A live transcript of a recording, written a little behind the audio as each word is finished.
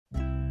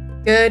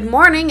Good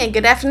morning and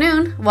good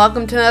afternoon.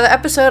 Welcome to another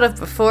episode of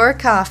Before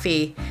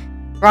Coffee.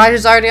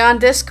 Roger's already on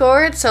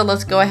Discord, so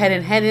let's go ahead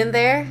and head in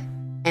there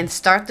and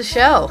start the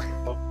show.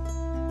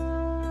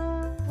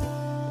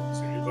 Is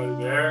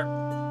anybody there?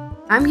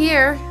 I'm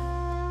here.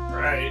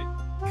 Right.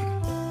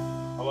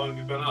 How long have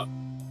you been up?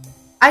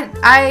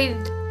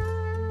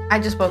 I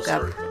just woke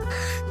up.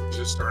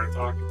 Just started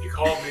talking. You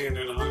called me and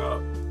then hung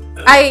up.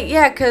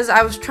 Because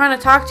I was trying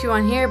to talk to you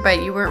on here,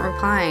 but you weren't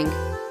replying.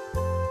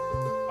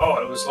 Oh,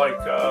 it was like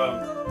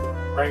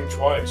rang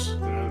twice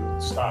and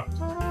then stopped.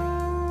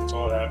 That's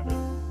all that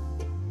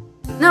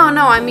happened. No,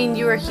 I mean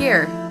you were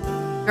here.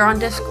 You're on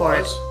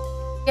Discord.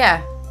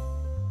 Yeah.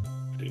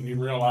 I didn't even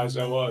realize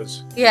I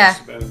was. Yeah.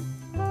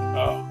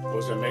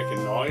 Was it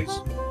making noise?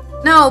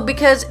 No,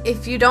 because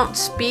if you don't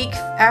speak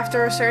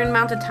after a certain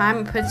amount of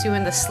time, it puts you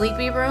in the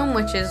sleepy room,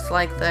 which is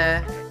like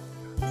the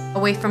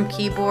away from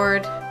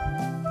keyboard,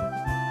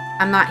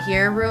 I'm not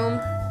here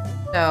room.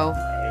 So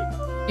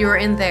you were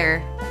in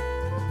there.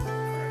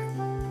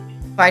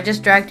 So I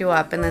just dragged you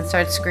up and then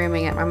started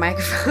screaming at my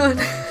microphone.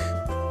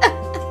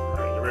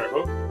 Alright, you're ready.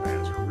 Oh,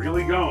 it's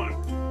really going.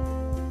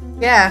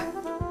 Yeah.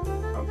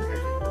 Okay.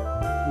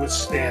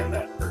 Withstand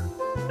that for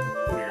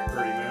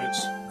 30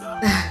 minutes.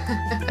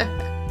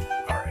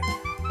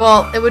 Alright.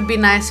 Well, it would be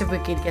nice if we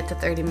could get to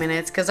 30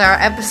 minutes because our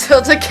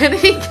episodes are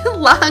getting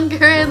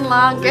longer and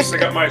longer. At least I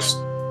got my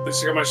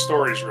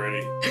stories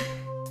ready.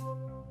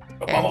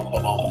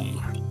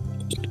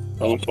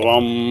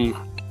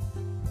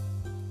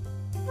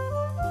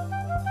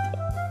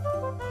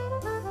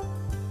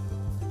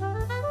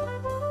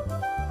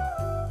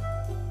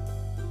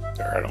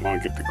 I don't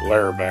want to get the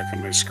glare back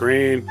on my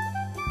screen.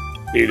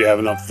 Need to have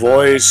enough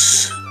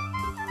voice.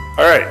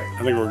 Alright, I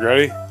think we're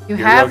ready. You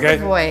have the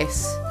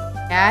voice.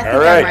 Yeah, I think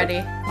I'm ready.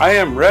 I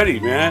am ready,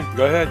 man.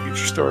 Go ahead, get your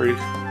stories.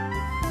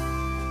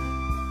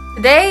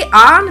 Today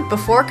on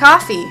Before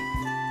Coffee,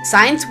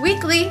 Science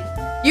Weekly,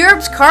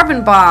 Europe's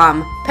carbon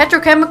bomb,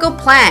 petrochemical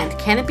plant,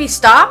 can it be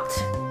stopped?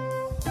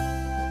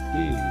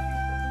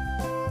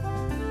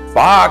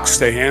 Fox,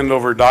 they hand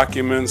over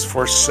documents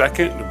for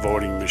second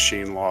voting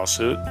machine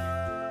lawsuit.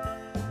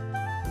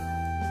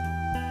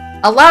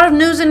 A lot of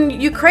news in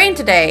Ukraine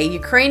today.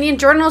 Ukrainian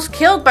journalists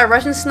killed by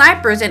Russian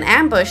snipers in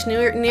ambush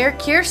near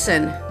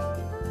Kherson.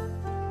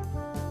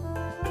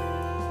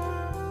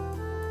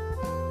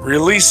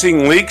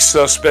 Releasing leaks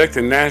suspect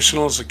in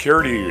national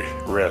security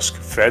risk,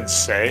 feds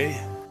say.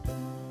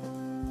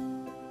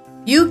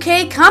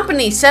 UK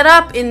company set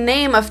up in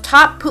name of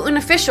top Putin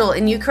official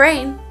in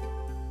Ukraine.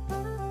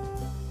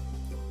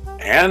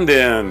 And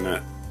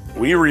in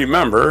We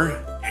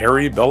Remember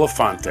Harry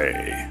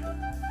Belafonte.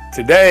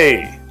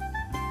 Today,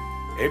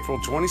 April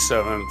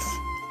 27th,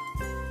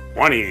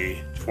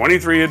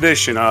 2023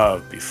 edition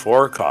of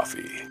Before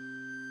Coffee.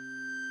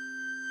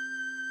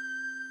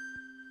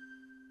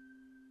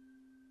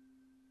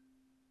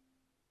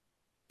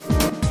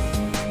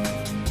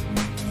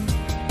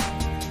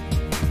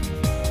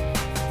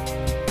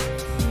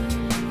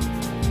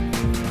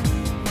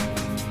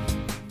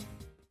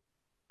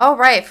 All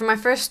right, for my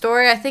first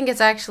story, I think it's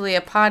actually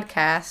a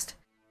podcast.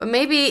 But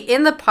maybe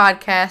in the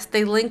podcast,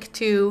 they link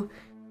to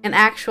an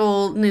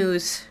actual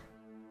news.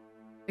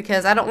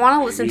 Because I don't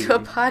want to listen to a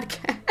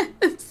podcast.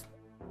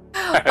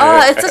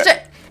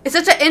 It's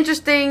such an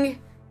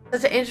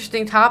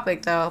interesting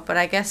topic though. But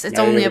I guess it's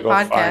only a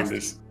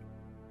podcast.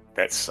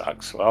 That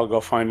sucks. Well, I'll go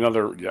find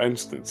another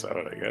instance of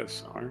it, I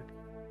guess.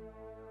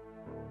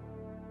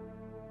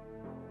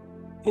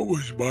 What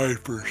was my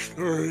first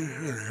story?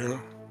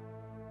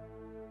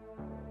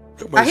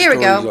 Here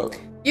we go.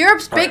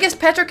 Europe's biggest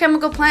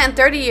petrochemical plant in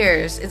 30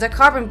 years is a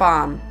carbon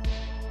bomb.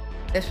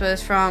 This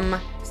was from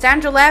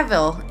Sandra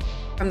Laville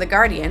from The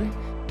Guardian.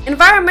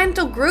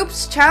 Environmental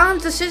groups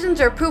challenge decision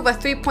to approve a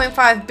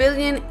 3.5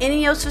 billion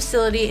INEOS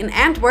facility in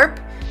Antwerp,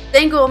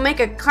 saying it will make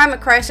a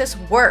climate crisis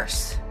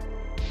worse.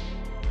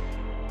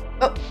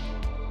 Oh,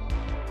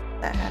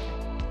 that happened.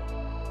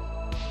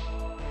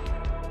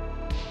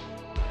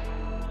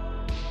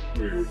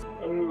 Weird.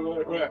 I don't know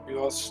what happened.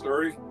 You lost the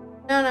story?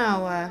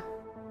 No,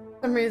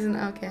 for some reason,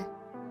 okay.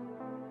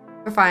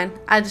 We're fine.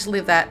 I just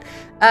leave that.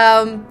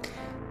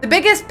 The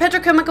biggest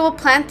petrochemical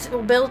plant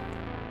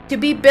to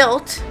be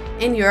built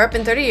in Europe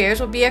in 30 years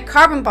will be a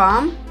carbon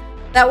bomb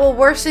that will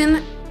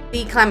worsen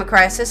the climate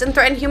crisis and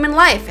threaten human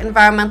life.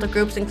 Environmental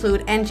groups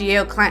include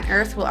NGO Planet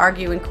Earth will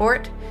argue in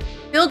court.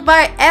 Fueled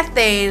by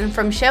ethane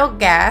from shale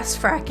gas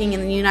fracking in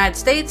the United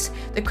States,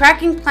 the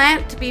cracking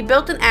plant to be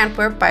built in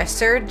Antwerp by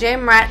Sir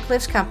Jim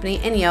Ratcliffe's company,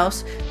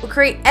 INEOS, will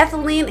create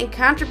ethylene and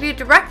contribute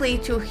directly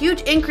to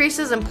huge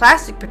increases in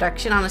plastic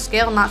production on a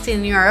scale not seen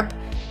in Europe,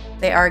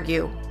 they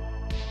argue.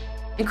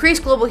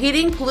 Increased global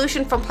heating,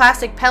 pollution from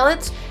plastic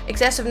pellets,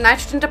 excessive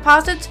nitrogen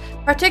deposits,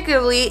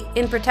 particularly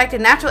in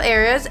protected natural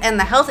areas, and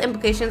the health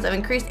implications of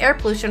increased air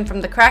pollution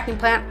from the cracking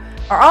plant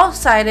are all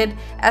cited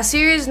as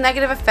serious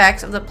negative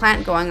effects of the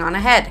plant going on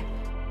ahead.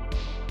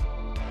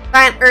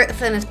 Planet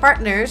Earth and its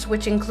partners,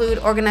 which include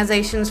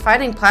organizations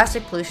fighting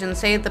plastic pollution,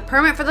 say the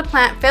permit for the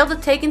plant failed to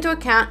take into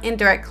account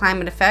indirect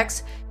climate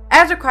effects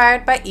as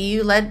required by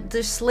EU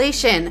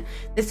legislation.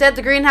 They said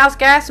the greenhouse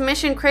gas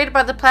emission created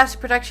by the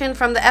plastic production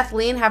from the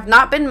ethylene have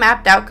not been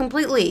mapped out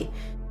completely.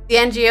 The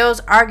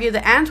NGOs argue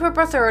the Antwerp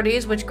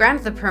authorities, which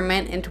granted the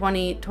permit in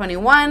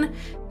 2021,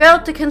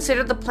 failed to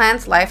consider the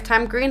plant's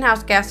lifetime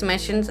greenhouse gas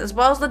emissions as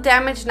well as the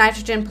damage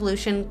nitrogen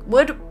pollution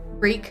would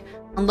wreak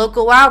on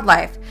local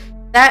wildlife.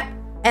 That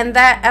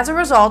as a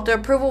result, the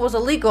approval was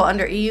illegal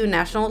under EU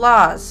national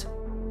laws.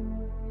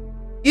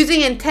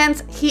 Using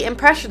intense heat and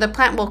pressure, the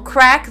plant will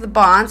crack the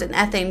bonds in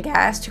ethane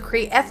gas to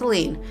create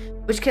ethylene,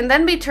 which can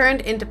then be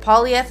turned into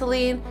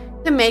polyethylene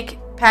to make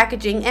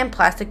packaging and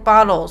plastic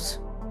bottles.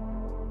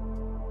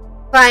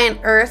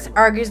 Client Earth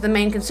argues the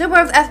main consumer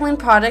of the ethylene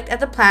product at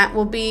the plant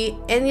will be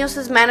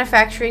Ineos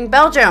Manufacturing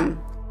Belgium,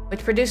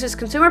 which produces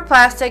consumer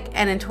plastic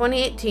and in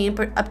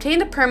 2018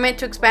 obtained a permit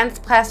to expand its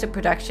plastic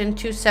production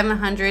to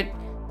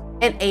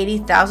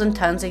 780,000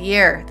 tons a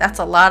year. That's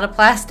a lot of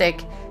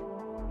plastic.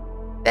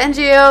 The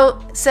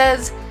NGO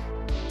says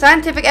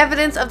scientific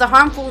evidence of the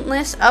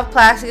harmfulness of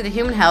plastic to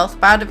human health,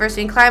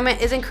 biodiversity, and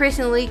climate is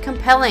increasingly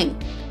compelling.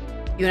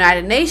 The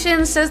United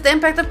Nations says the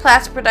impact of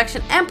plastic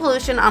production and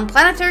pollution on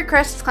planetary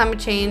crisis, climate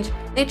change,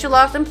 nature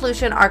loss, and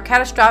pollution are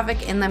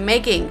catastrophic in the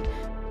making.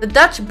 The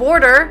Dutch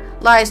border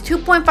lies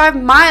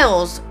 2.5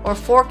 miles or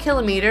 4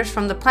 kilometers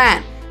from the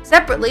plant.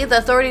 Separately, the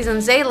authorities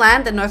in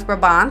Zeeland and North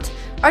Brabant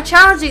are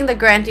challenging the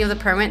granting of the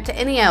permit to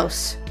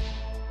Ineos.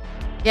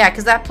 Yeah,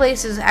 because that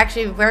place is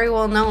actually very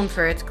well known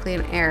for its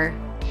clean air.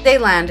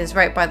 Zeeland is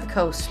right by the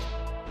coast.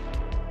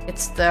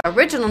 It's the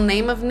original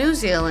name of New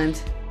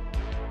Zealand.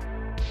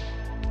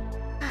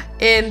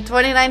 In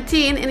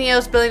 2019,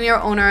 Ineos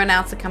billionaire owner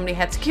announced the company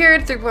had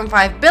secured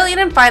 $3.5 billion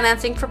in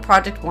financing for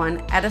Project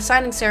One at a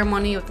signing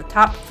ceremony with the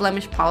top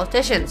Flemish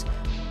politicians.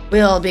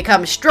 "We'll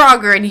become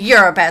stronger in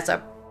Europe as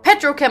a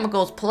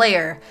petrochemicals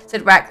player,"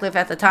 said Ratcliffe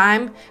at the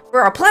time,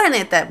 "for a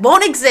planet that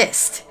won't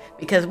exist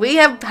because we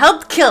have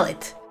helped kill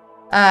it."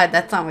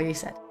 That's not what he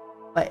said.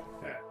 But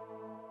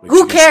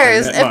who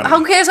cares?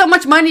 Who cares how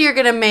much money you're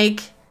gonna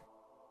make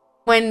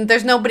when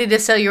there's nobody to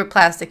sell your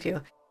plastic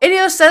to?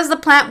 Ineos says the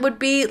plant would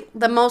be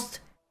the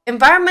most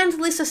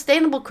environmentally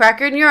sustainable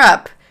cracker in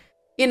Europe.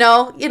 He's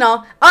not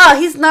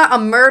a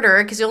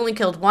murderer because he only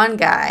killed one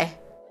guy.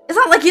 It's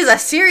not like he's a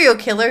serial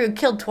killer who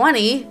killed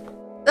 20.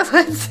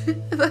 That's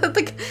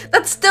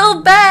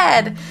still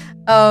bad.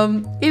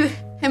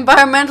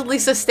 Environmentally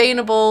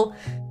sustainable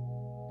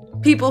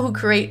people who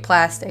create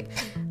plastic.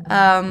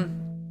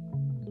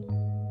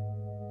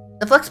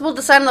 The flexible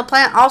design of the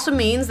plant also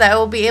means that it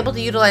will be able to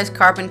utilize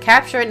carbon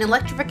capture and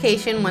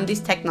electrification when these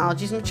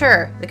technologies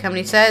mature, the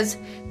company says.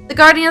 The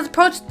Guardian has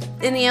approached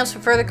Ineos for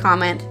further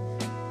comment.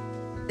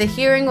 The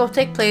hearing will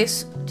take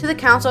place to the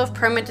Council of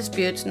Permit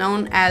Disputes,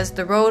 known as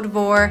the Road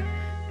voor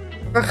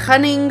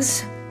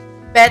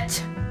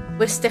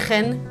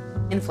Vergunningsbetwistingen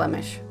in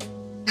Flemish.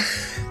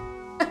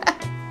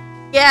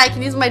 Yeah, I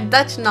can use my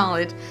Dutch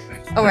knowledge.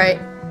 Alright,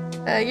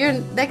 your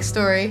next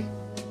story.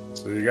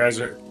 So you guys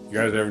are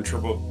having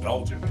trouble with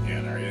Belgium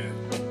again, are you?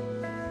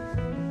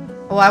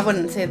 Well, I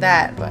wouldn't say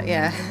that, but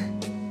yeah.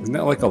 Isn't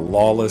that like a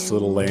lawless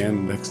little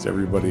land next to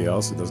everybody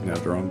else that doesn't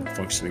have their own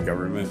functioning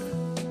government?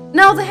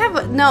 No, they have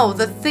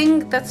the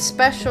thing that's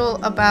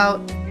special about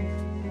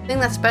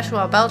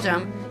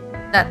Belgium,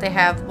 that they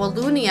have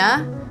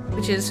Wallonia,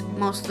 which is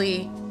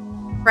mostly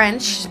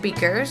French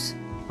speakers,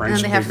 and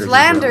then they have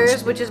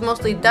Flanders, which is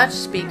mostly Dutch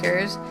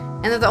speakers,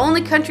 and they're the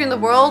only country in the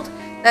world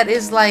that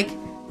is like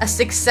a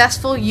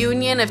successful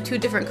union of two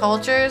different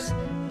cultures.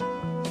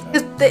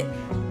 Because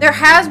there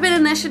has been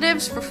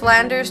initiatives for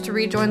Flanders to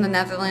rejoin the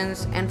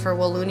Netherlands and for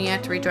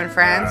Wallonia to rejoin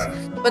France,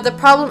 but the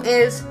problem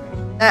is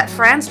that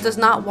France does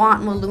not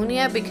want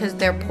Wallonia because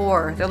they're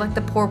poor. They're like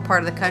the poor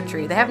part of the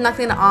country. They have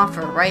nothing to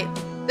offer, right?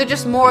 They're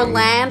just more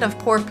land of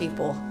poor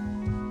people.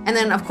 And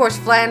then, of course,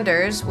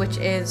 Flanders, which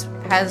has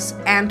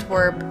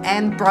Antwerp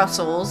and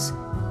Brussels,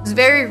 is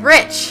very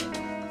rich.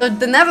 So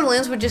the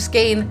Netherlands would just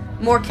gain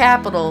more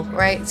capital,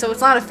 right? So it's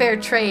not a fair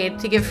trade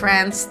to give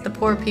France the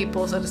poor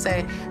people, so to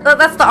say.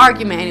 That's the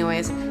argument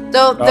anyways.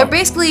 So they're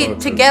basically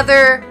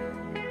together,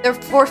 they're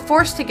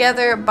forced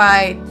together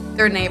by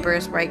their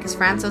neighbors, right? Because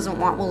France doesn't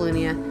want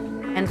Wallonia.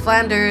 And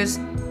Flanders,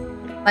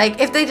 like,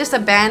 if they just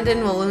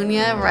abandon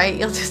Wallonia, right,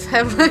 you'll just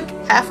have like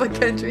half a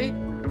country.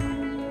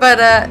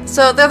 But,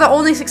 so they're the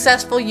only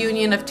successful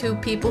union of two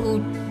people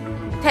who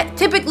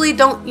typically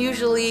don't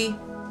usually...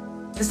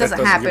 This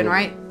doesn't happen,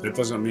 right? That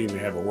doesn't mean they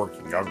have a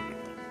working government.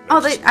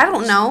 I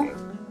don't know.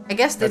 I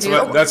guess they do.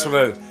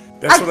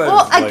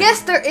 I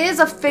guess there is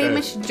a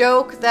famous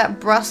joke that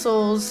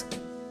Brussels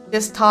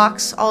just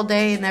talks all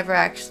day and never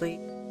actually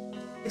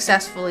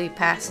successfully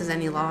passes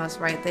any laws,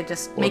 right? They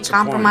just make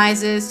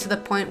compromises to the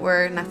point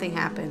where nothing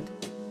happened.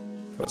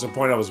 That's the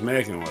point I was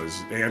making,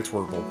 was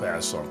Antwerp will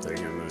pass something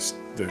and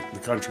the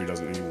country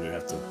doesn't even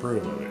have to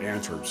approve of it.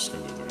 Antwerp's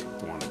going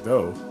to want to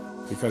go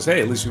because,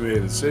 hey, at least we made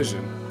a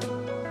decision.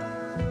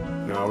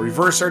 Now,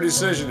 reverse our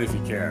decision if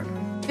you can.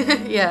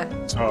 Yeah.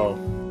 So,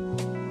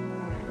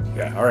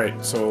 yeah, all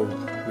right. So,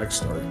 next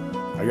story.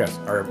 I guess.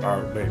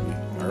 Maybe.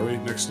 Are we?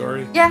 Next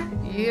story? Yeah,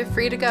 you're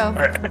free to go. All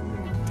right.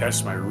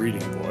 test my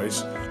reading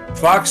voice.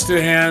 Fox to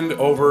hand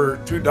over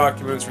 2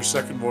 documents for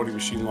second voting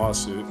machine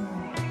lawsuit.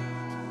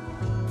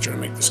 I'm trying to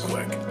make this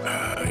quick.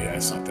 Yeah,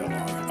 it's not that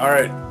long. All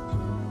right.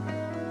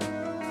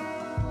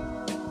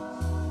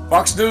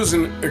 Fox News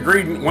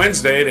agreed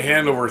Wednesday to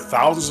hand over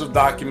thousands of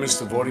documents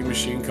to voting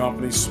machine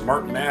company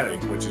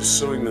Smartmatic, which is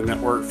suing the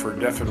network for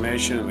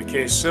defamation in a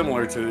case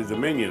similar to the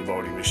Dominion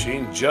voting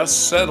machine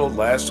just settled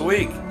last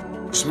week.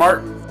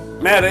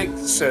 Smartmatic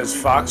says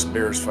Fox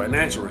bears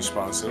financial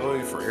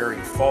responsibility for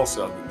airing false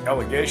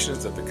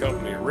allegations that the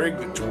company rigged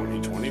the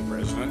 2020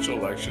 presidential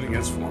election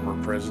against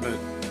former President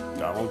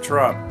Donald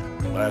Trump.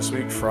 Last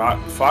week,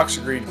 Fox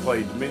agreed to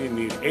pay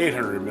Dominion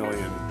 $800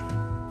 million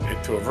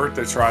to avert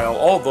the trial,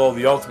 although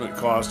the ultimate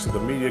cost to the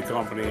media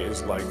company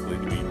is likely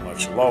to be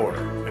much lower.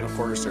 And of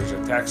course, there's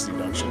a tax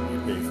deduction when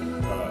you pay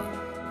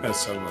for a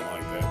settlement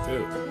like that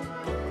too.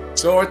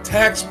 So a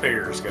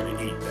taxpayer is going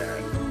to eat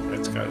that.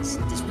 That's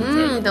just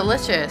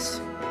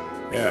delicious.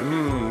 Yeah,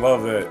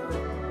 love it.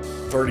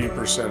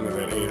 30% of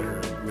that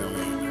 $800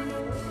 million.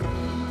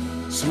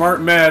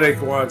 Smartmatic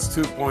wants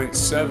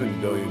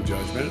 $2.7 billion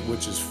judgment,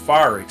 which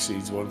far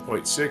exceeds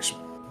 $1.6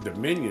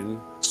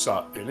 Dominion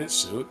sought in its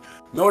suit.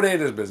 No date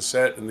has been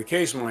set, and the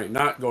case might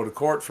not go to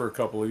court for a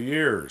couple of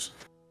years.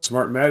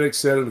 Smartmatic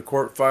said in the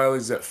court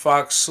filings that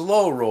Fox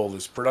slow-rolled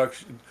its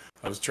production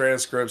of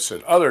transcripts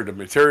and other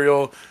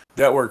material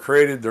that were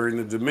created during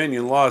the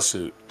Dominion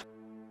lawsuit.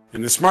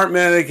 And the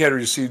Smartmatic had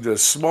received a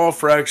small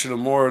fraction of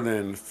more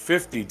than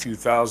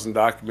 52,000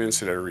 documents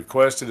that are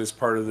requested as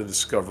part of the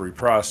discovery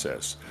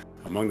process.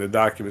 Among the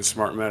documents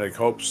Smartmatic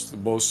hopes to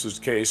bolster its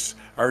case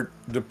are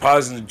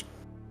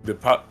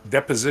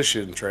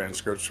deposition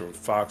transcripts from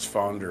Fox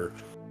founder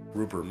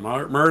Rupert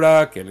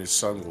Murdoch and his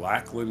son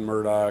Lachlan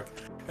Murdoch,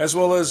 as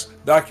well as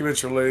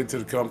documents related to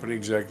the company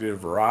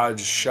executive Raj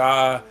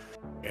Shah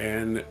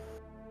and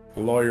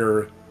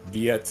lawyer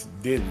Viet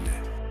Din.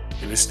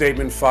 In a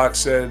statement, Fox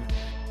said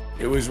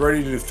it was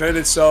ready to defend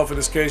itself in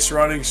this case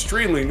surrounding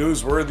extremely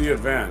newsworthy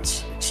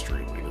events.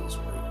 Extremely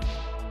newsworthy.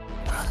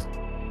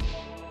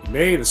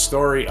 Made a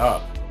story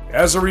up.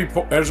 As a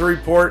report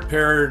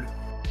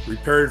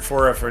prepared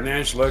for a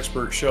financial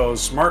expert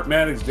shows,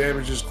 Smartmatic's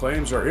damages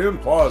claims are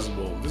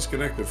implausible,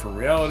 disconnected from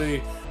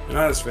reality, and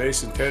on its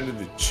face intended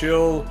to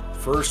chill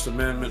First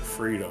Amendment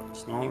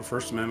freedoms. No, the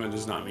First Amendment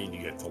does not mean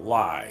you get to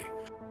lie.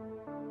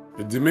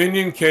 The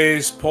Dominion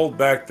case pulled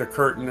back the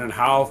curtain on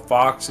how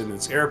Fox and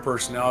its air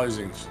personalities,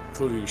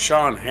 including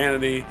Sean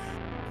Hannity,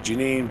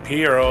 Jeanine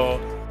Pirro,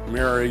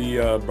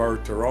 Maria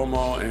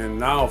Bartiromo, and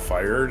now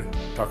fired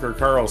Tucker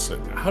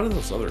Carlson. How do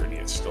those other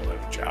idiots still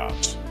have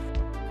jobs?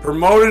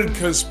 Promoted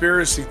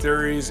conspiracy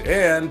theories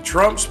and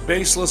Trump's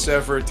baseless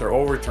effort to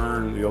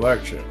overturn the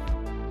election.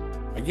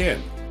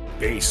 Again,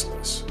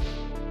 baseless.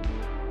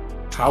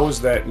 How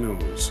is that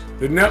news?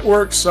 The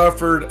network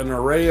suffered an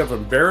array of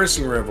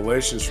embarrassing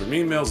revelations from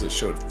emails that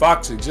showed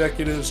Fox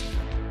executives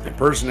and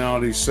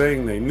personalities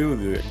saying they knew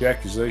the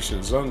accusation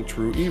is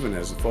untrue even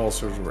as the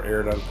falsehoods were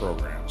aired on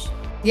programs.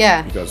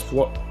 Yeah.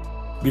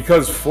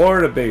 Because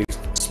Florida-based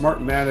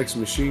Smartmatic's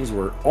machines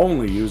were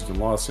only used in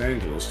Los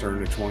Angeles during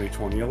the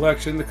 2020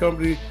 election, the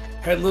company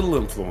had little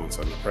influence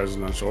on the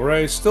presidential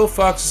race. Still,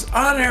 Fox's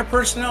on-air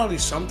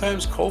personalities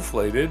sometimes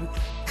conflated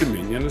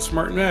Dominion and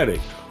Smartmatic.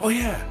 Oh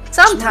yeah,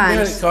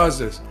 sometimes Smartmatic caused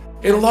this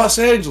in Los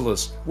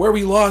Angeles, where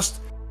we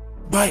lost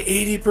by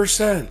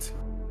 80%.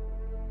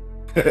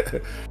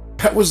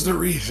 That was the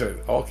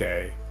reason.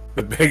 Okay,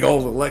 the big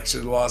old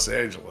election in Los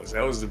Angeles.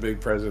 That was the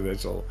big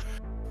presidential.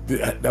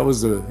 That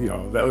was the,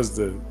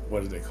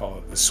 what did they call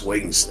it? The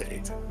swing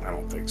state. I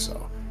don't think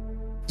so.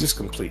 Just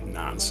complete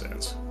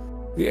nonsense.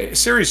 Yeah,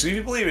 seriously, if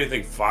you believe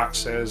anything Fox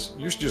says,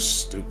 you're just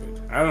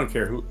stupid. I don't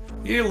care who.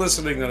 You're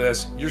listening to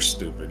this, you're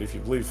stupid if you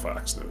believe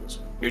Fox News.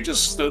 You're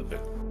just stupid.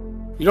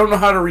 You don't know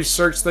how to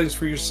research things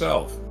for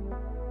yourself.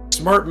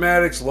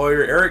 Smartmatic's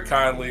lawyer, Eric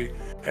Conley,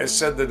 has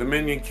said the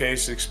Dominion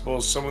case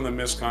exposed some of the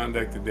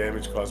misconduct and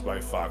damage caused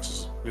by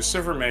Fox's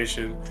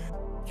misinformation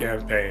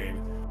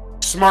campaign.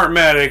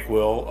 Smartmatic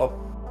will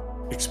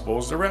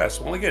expose the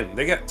rest. Well, again,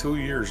 they got 2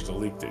 years to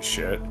leak this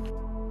shit.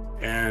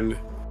 And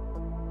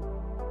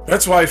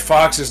that's why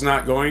Fox is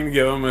not going to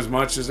give them as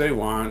much as they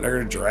want. They're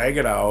going to drag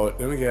it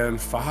out. And again,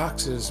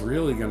 Fox is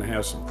really going to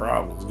have some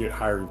problems get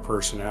hiring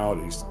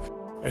personalities.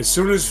 As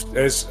soon as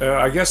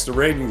I guess the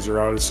ratings are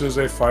out, as soon as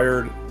they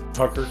fired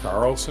Tucker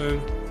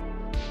Carlson,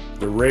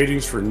 the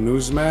ratings for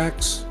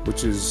Newsmax,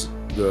 which is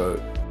the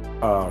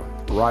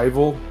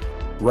rival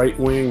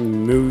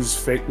right-wing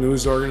fake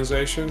news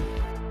organization,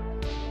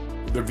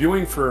 the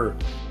viewing for,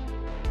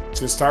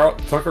 since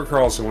Tucker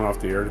Carlson went off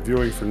the air, the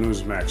viewing for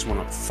Newsmax went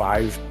up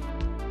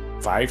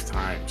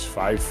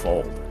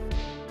fivefold.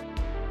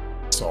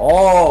 So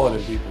all of the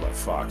people at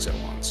Fox at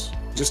once,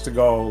 just to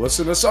go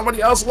listen to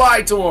somebody else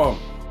lie to them.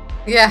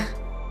 Yeah.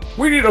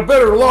 We need a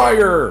better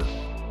liar.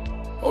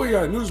 Oh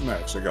yeah,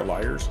 Newsmax, they got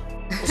liars.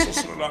 Let's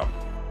listen to them.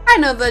 I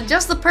know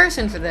just the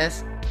person for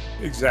this.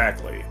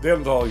 Exactly. They'll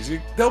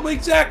be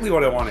exactly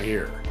what I want to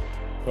hear.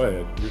 Go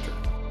ahead, your turn.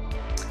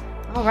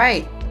 All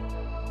right.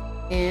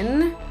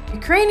 In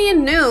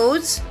Ukrainian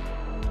news,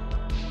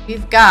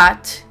 we've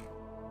got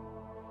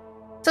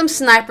some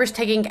snipers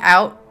taking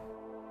out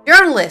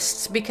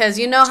journalists, because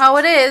you know how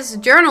it is.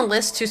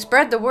 Journalists who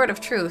spread the word of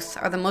truth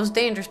are the most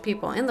dangerous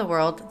people in the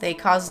world. They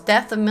cause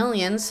death of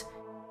millions,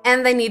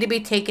 and they need to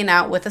be taken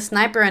out with a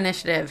sniper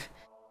initiative.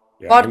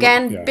 Yeah,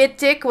 Bogdan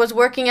Bitic was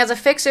working as a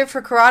fixer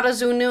for Corrado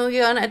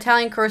Zuniga, an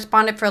Italian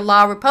correspondent for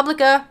La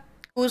Repubblica,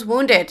 who was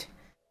wounded.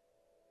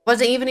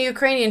 Wasn't even a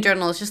Ukrainian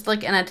journalist, just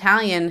like an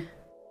Italian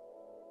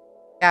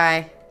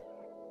guy.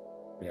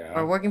 Yeah.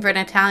 Or working for an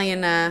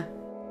Italian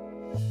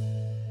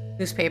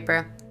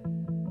newspaper.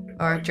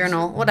 Or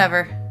journal,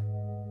 whatever.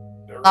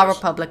 La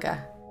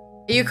Repubblica.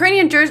 A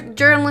Ukrainian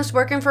journalist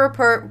working for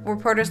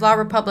Reporters La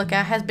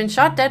Repubblica has been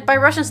shot dead by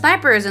Russian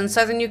snipers in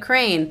southern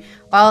Ukraine,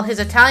 while his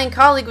Italian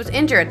colleague was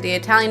injured, the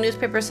Italian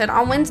newspaper said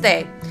on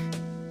Wednesday.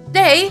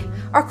 Today,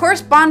 our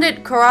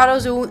correspondent Corrado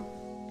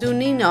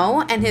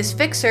Zunino and his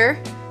fixer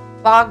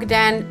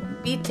Bogdan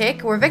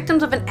Bitic were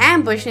victims of an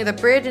ambush near the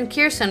bridge in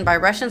Kherson by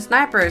Russian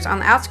snipers on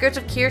the outskirts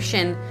of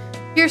Kherson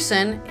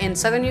in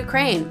southern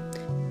Ukraine.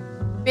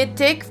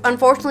 Bitic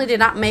unfortunately did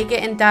not make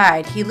it and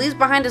died. He leaves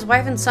behind his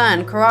wife and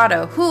son,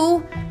 Corrado,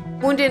 who,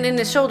 wounded in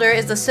his shoulder,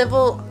 is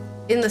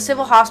in the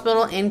civil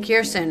hospital in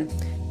Kherson.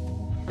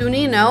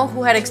 Zunino,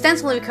 who had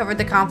extensively covered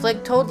the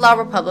conflict, told La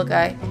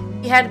Repubblica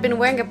he had been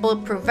wearing a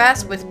bulletproof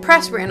vest with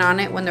press written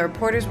on it when the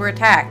reporters were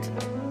attacked.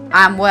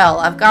 I'm well.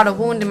 I've got a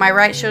wound in my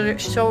right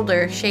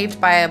shoulder shaved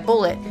by a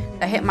bullet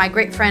that hit my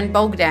great friend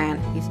Bogdan,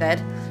 he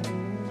said.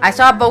 I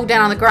saw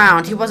Bogdan on the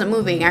ground. He wasn't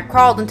moving. I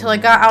crawled until I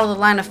got out of the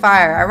line of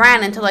fire. I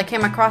ran until I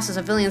came across a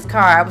civilian's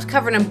car. I was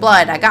covered in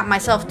blood. I got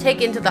myself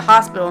taken to the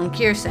hospital in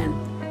Kherson.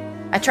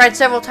 I tried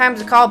several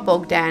times to call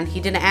Bogdan. He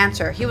didn't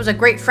answer. He was a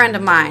great friend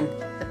of mine.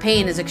 The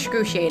pain is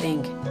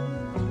excruciating.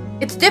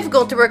 It's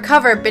difficult to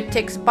recover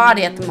Bitic's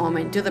body at the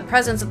moment due to the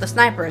presence of the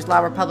snipers,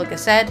 La Repubblica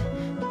said.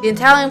 The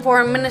Italian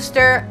Foreign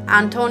Minister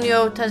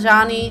Antonio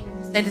Tajani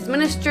said his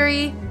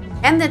ministry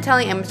and the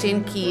Italian embassy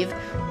in Kyiv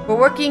were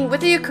working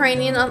with the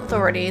Ukrainian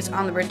authorities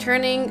on the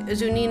returning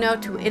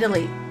Zunino to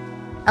Italy.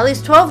 At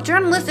least 12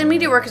 journalists and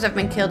media workers have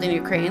been killed in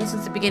Ukraine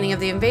since the beginning of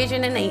the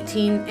invasion and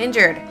 18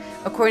 injured,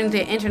 according to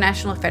the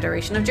International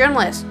Federation of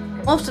Journalists.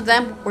 Most of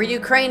them were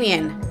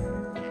Ukrainian.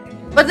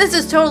 But this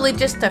is totally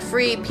just to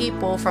free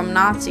people from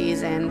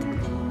Nazis and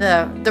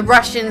the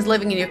Russians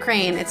living in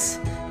Ukraine. It's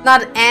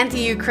not an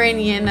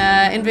anti-Ukrainian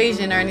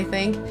invasion or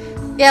anything.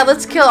 Yeah,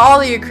 let's kill all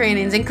the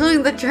Ukrainians,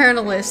 including the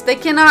journalists. They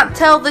cannot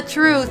tell the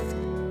truth,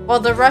 while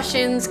the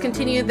Russians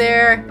continue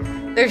their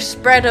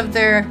spread of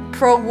their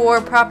pro-war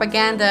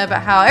propaganda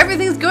about how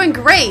everything's going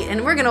great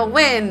and we're gonna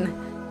win.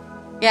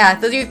 Yeah,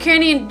 the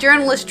Ukrainian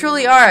journalists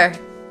truly are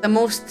the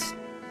most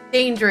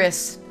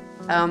dangerous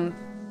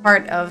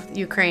part of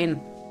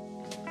Ukraine,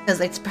 because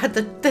they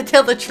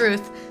tell the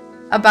truth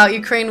about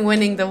Ukraine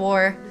winning the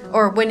war,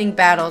 or winning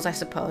battles, I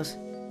suppose.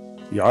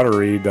 You ought to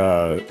read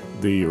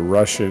the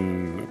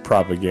Russian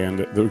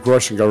propaganda, the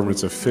Russian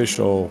government's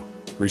official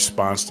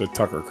response to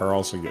Tucker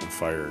Carlson getting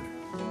fired.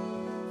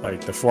 Like,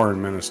 the foreign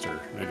minister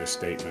made a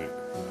statement.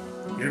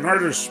 The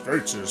United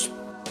States is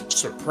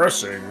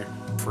suppressing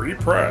free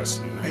press.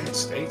 The United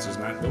States is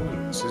not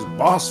doing this. His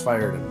boss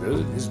fired him,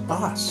 dude. His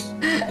boss.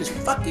 His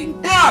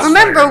fucking boss.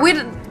 Remember,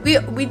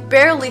 we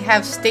barely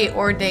have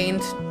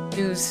state-ordained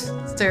news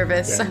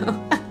service. Yeah. So.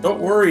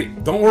 Don't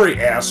worry,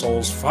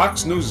 assholes.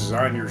 Fox News is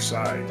on your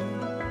side.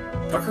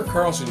 Tucker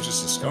Carlson's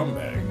just a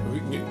scumbag. We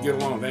can get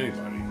along with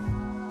anybody.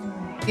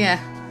 Yeah.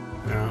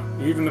 You know,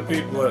 even the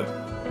people that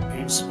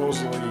he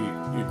supposedly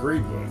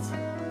agreed with.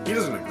 He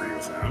doesn't agree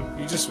with them.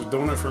 He just was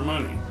doing it for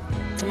money.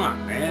 Come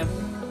on, man.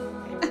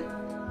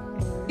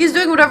 He's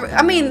doing whatever.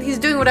 I mean, he's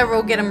doing whatever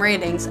will get him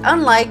ratings.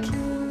 Unlike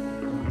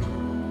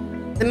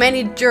the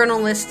many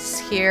journalists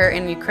here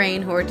in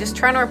Ukraine who are just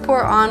trying to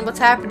report on what's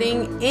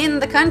happening in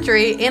the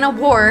country in a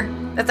war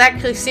that's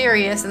actually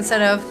serious,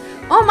 instead of,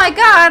 oh my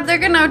god, they're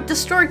gonna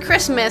destroy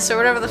Christmas or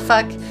whatever the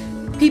fuck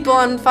people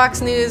on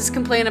Fox News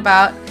complain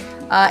about.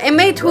 In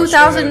May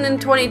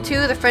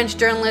 2022, the French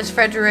journalist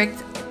Frédéric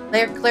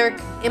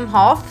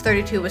Imhoff,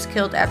 32, was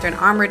killed after an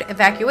armored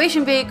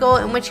evacuation vehicle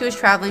in which he was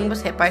traveling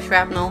was hit by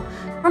shrapnel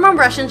from a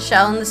Russian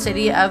shell in the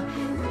city of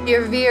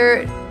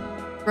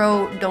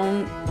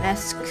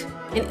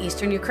Severodonetsk in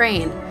eastern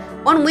Ukraine.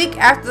 1 week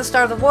after the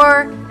start of the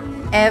war,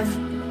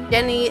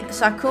 Evgeny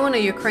Sakun, a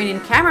Ukrainian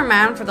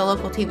cameraman for the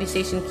local TV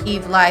station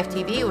Kyiv Live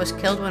TV, was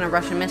killed when a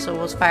Russian missile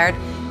was fired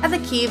at the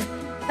Kyiv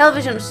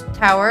television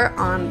tower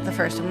on the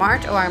 1st of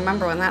March. Oh, I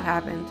remember when that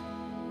happened.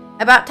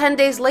 About 10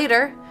 days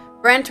later,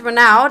 Brent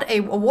Renaud, a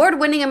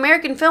award-winning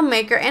American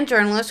filmmaker and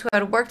journalist who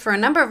had worked for a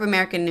number of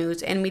American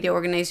news and media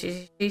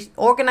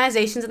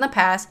organizations in the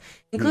past,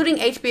 including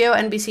HBO,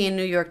 NBC, and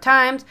New York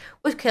Times,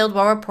 was killed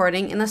while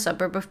reporting in the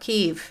suburb of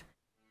Kyiv.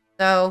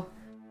 So,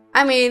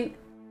 I mean,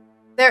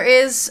 there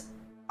is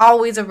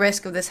always a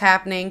risk of this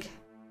happening,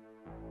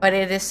 but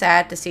it is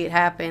sad to see it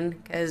happen,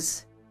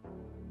 because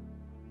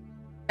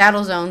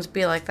battle zones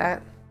be like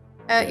that.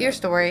 Your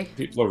story.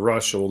 People of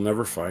Russia will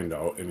never find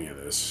out any of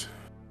this.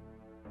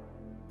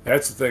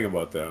 That's the thing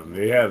about them.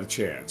 They had a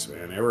chance,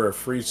 man. They were a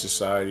free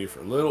society for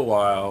a little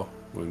while,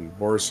 when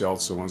Boris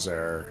Yeltsin was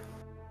there.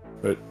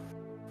 But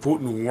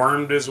Putin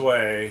wormed his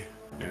way,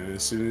 and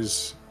as soon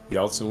as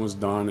Yeltsin was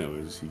done,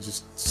 he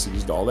just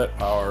seized all that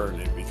power, and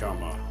they've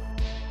become a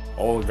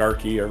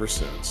oligarchy ever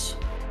since.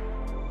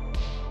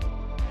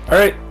 All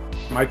right,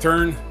 my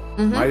turn.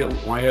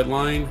 My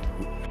headline: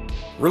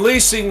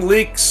 releasing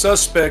leaked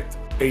suspect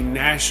a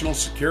national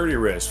security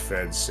risk.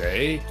 Feds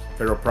say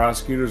federal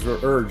prosecutors will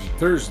urge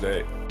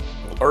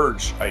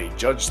a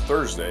judge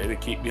Thursday to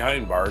keep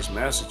behind bars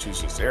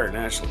Massachusetts Air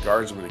National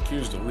Guardsman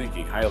accused of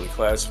leaking highly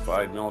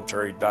classified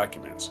military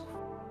documents,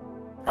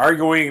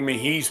 arguing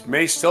he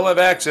may still have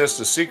access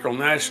to secret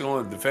national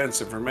and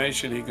defense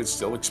information he could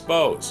still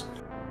expose.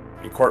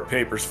 In court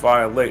papers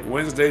filed late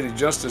Wednesday, the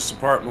Justice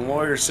Department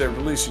lawyer said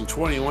releasing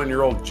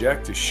 21-year-old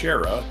Jack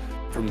Teixeira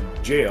from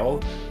jail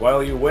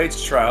while he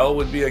awaits trial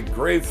would be a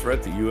grave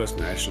threat to U.S.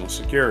 national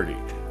security.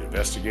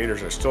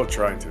 Investigators are still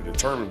trying to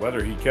determine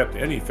whether he kept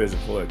any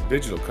physical and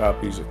digital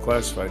copies of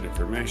classified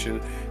information,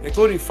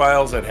 including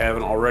files that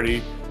haven't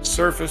already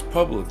surfaced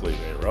publicly,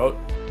 they wrote.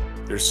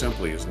 There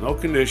simply is no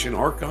condition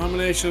or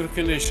combination of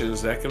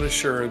conditions that can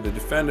assure the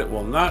defendant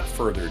will not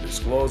further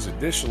disclose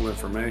additional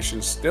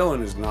information still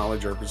in his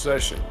knowledge or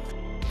possession.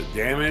 The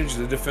damage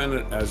the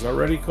defendant has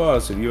already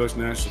caused to U.S.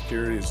 national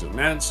security is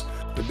immense.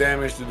 The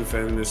damage the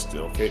defendant is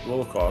still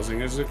capable of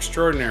causing is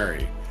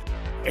extraordinary.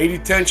 A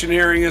detention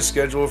hearing is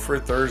scheduled for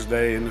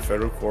Thursday in the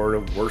federal court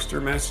of Worcester,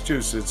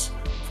 Massachusetts,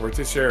 for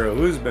Teixeira,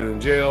 who has been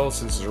in jail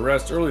since his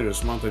arrest earlier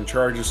this month on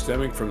charges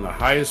stemming from the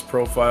highest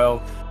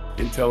profile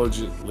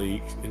intelligence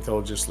leak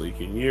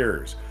in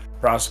years.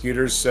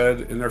 Prosecutors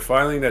said in their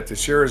filing that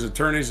Teixeira's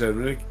attorneys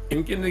have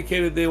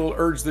indicated they will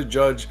urge the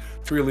judge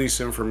to release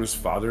him from his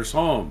father's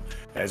home.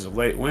 As of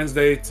late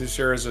Wednesday,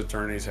 Teixeira's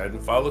attorneys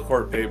hadn't filed the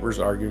court papers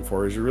arguing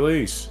for his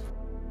release.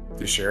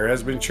 Teixeira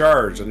has been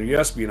charged under the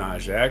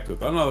Espionage Act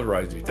with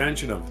unauthorized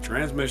detention of the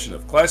transmission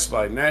of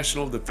classified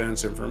national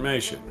defense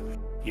information.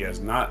 He has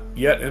not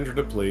yet entered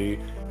a plea,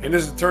 and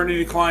his attorney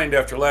declined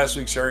after last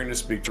week's hearing to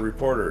speak to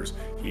reporters.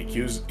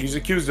 He's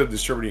accused of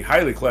distributing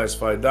highly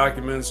classified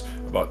documents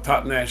about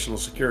top national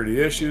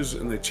security issues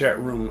in the chat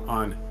room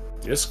on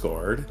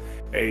Discord,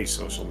 a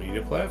social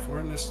media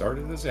platform that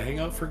started as a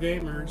hangout for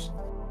gamers.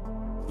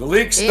 The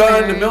leak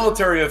stunned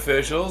military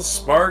officials,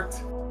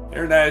 sparked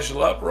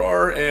international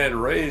uproar, and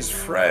raised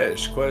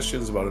fresh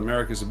questions about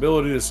America's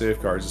ability to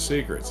safeguard its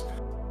secrets.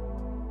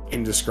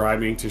 In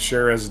describing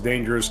Teixeira as a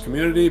dangerous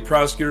community,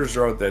 prosecutors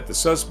wrote that the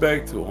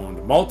suspect, who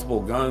owned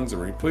multiple guns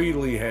and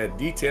repeatedly had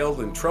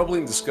detailed and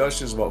troubling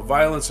discussions about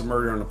violence and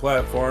murder on the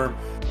platform,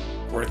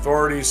 where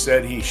authorities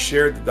said he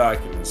shared the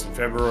documents. In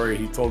February,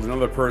 he told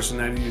another person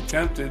that he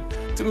attempted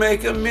to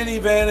make a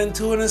minivan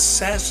into an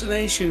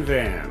assassination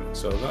van.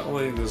 So not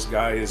only this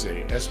guy is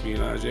an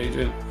espionage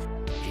agent,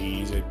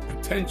 he's a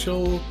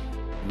potential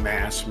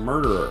mass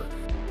murderer.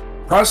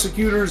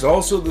 Prosecutors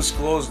also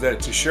disclosed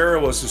that Teixeira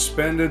was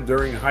suspended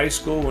during high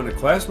school when a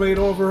classmate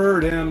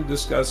overheard him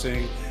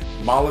discussing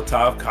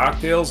Molotov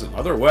cocktails and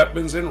other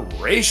weapons and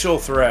racial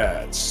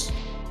threats.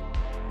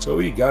 So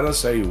he got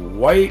us a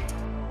white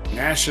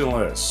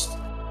nationalist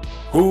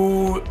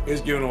who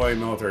is giving away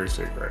military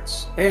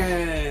secrets.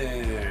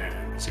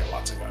 And he's got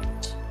lots of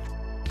guns.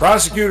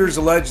 Prosecutors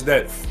alleged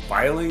that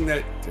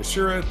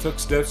Teixeira took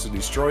steps to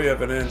destroy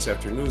evidence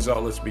after news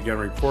outlets began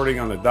reporting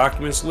on the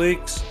documents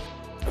leaks.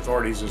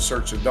 Authorities who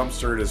searched a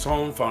dumpster at his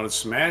home found a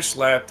smashed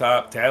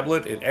laptop,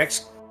 tablet, and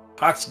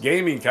Xbox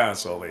gaming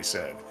console, they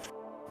said.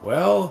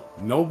 Well,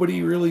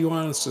 nobody really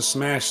wants to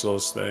smash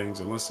those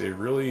things unless they're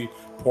really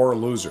poor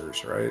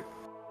losers, right?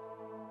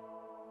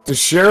 The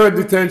Teixeira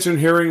detention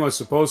hearing was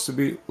supposed to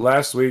be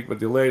last week, but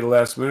delayed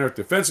last minute.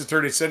 Defense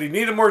attorney said he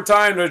needed more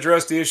time to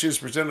address the issues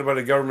presented by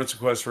the government's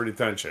request for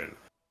detention.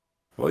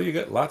 Well, you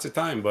got lots of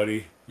time,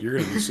 buddy. You're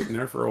going to be sitting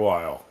there for a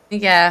while.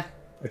 Yeah.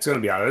 It's going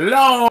to be a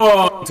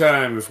long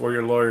time before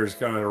your lawyer's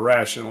going to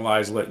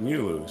rationalize letting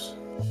you lose.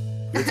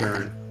 Your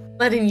turn.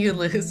 Letting you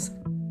lose.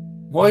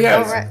 Well,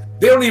 yeah. Right.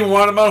 They don't even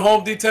want him on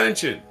home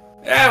detention.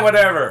 Yeah,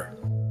 whatever.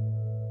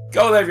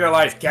 Go live your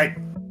life, kid.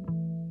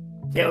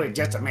 You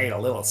just made a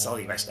little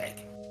silly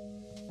mistake.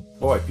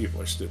 Boy,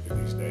 people are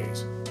stupid these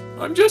days.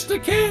 I'm just a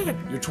kid.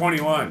 You're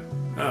 21.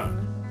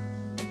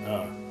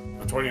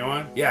 I'm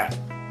 21? Yeah,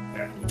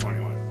 you're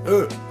 21.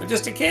 I'm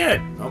just a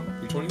kid. Nope,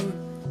 you're 21.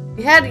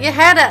 You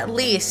had at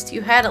least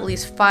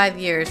 5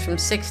 years from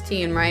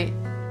 16, right?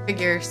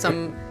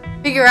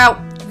 Figure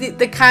out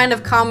the kind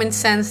of common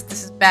sense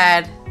this is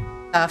bad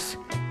stuff,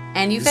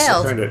 and you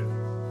failed.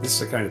 This is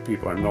the kind of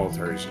people our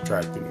military is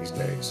attracting these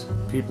days.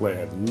 People that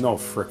have no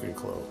freaking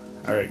clue.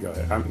 All right, go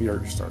ahead.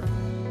 You're starting.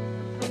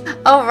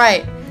 All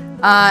right.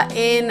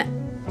 In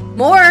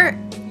more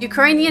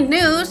Ukrainian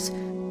news,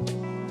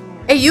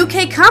 a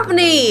UK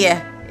company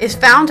is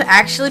found to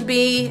actually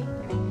be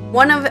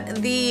one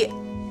of the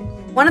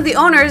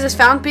owners is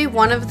found to be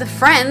one of the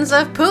friends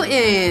of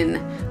Putin.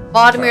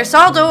 Vladimir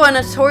Saldo, a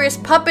notorious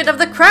puppet of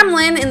the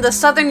Kremlin in the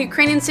southern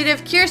Ukrainian city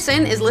of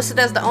Kherson, is listed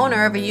as the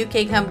owner of a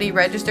UK company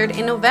registered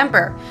in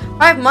November,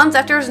 5 months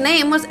after his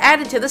name was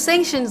added to the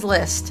sanctions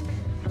list.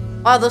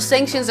 Wow, those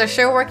sanctions are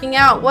sure working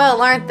out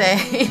well, aren't they?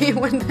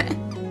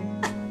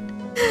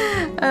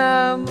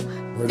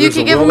 The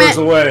UK government,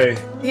 away.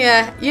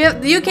 Yeah,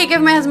 the UK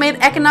government has made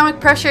economic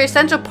pressure a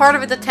central part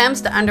of its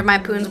attempts to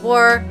undermine Putin's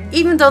war,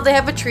 even though they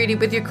have a treaty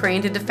with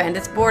Ukraine to defend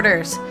its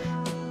borders.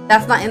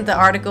 That's not in the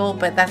article,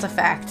 but that's a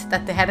fact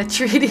that they had a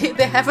treaty.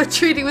 They have a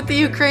treaty with the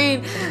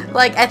Ukraine.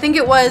 Like, I think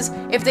it was,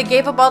 if they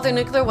gave up all their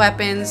nuclear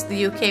weapons,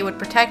 the UK would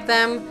protect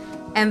them.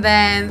 And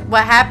then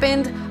what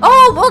happened?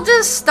 Oh, we'll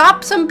just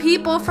stop some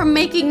people from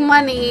making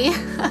money.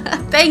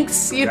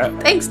 Thanks,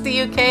 thanks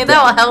the UK.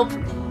 That'll help.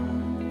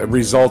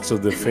 Results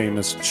of the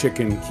famous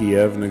Chicken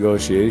Kiev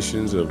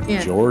negotiations of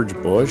George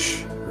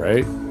Bush,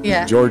 right?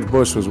 Yeah. George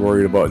Bush was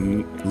worried about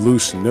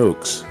loose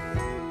nukes.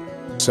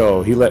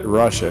 So he let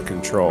Russia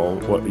control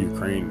what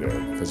Ukraine did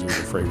because he was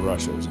afraid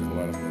Russia was going to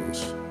let them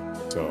loose.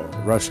 So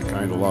Russia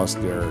kind of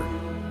lost their,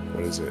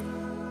 what is it?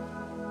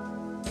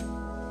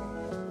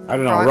 I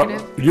don't know.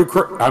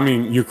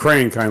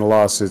 Ukraine kind of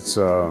lost its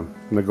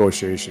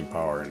negotiation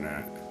power in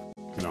that.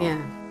 You know?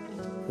 Yeah.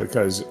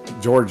 Because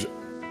George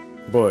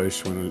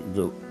Bush, when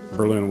the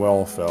Berlin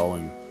Wall fell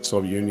and the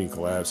Soviet Union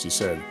collapsed, he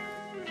said,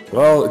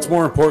 well, it's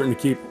more important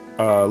to keep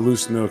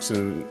loose nukes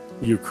in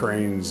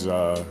Ukraine's,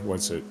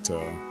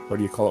 what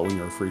do you call it when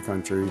you're a free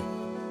country?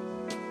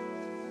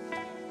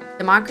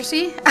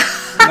 Democracy?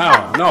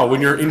 No,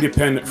 when you're an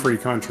independent free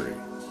country.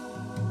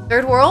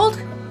 Third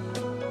world?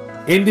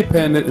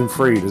 Independent and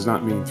free does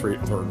not mean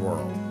third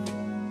world.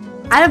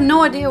 I have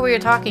no idea what you're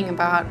talking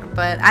about,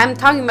 but I'm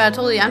talking about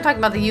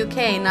the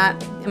UK,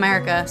 not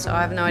America, so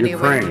I have no idea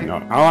what Ukraine.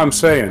 All I'm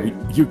saying,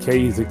 UK,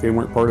 you think they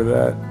weren't part of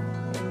that?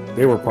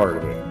 They were part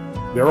of it.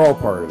 They're all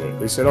part of it.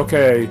 They said,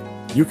 okay,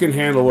 you can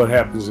handle what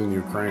happens in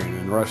Ukraine,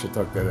 and Russia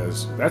took that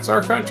as, that's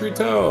our country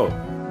too.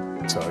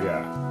 So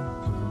yeah.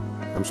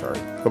 I'm sorry.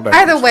 Go back.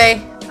 Either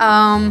way,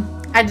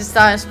 I just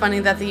thought it was funny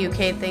that the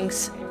UK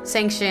thinks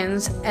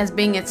sanctions as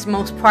being its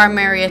most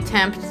primary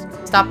attempt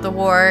to stop the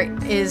war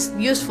is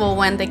useful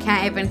when they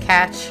can't even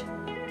catch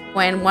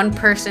when one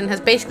person has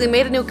basically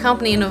made a new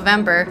company in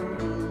November,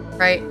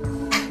 right?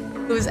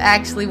 Who's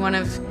actually one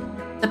of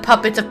the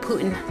puppets of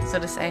Putin, so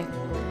to say.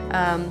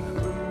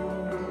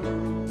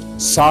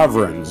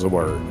 Sovereign's the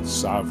word.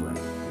 Sovereign.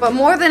 But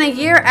more than a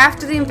year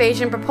after the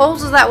invasion,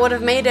 proposals that would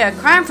have made it a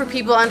crime for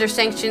people under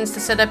sanctions to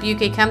set up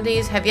UK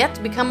companies have yet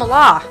to become a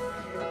law.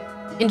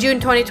 In June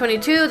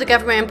 2022, the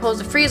government imposed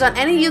a freeze on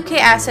any UK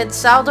assets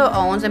Saldo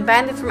owns and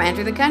banned it from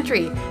entering the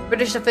country.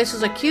 British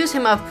officials accuse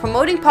him of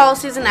promoting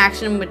policies and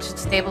action which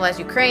destabilize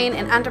Ukraine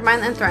and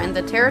undermine and threaten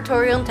the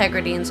territorial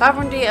integrity and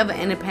sovereignty of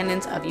the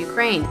independence of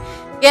Ukraine.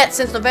 Yet,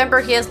 since November,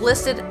 he is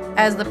listed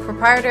as the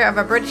proprietor of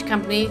a British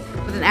company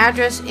with an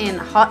address in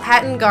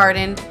Hatton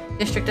Garden,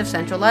 district of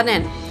central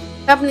London.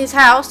 The company's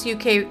house,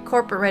 UK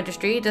Corporate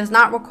Registry, does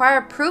not require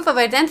proof of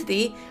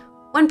identity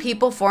when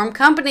people form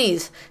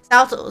companies.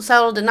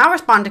 Saldo did not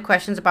respond to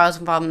questions about his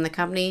involvement in the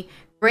company,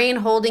 Grain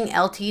Holding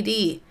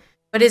Ltd.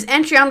 But his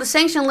entry on the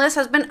sanction list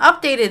has been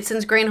updated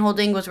since Grain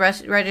Holding was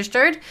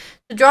registered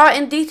to draw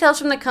in details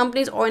from the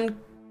company's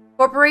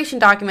incorporation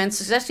documents,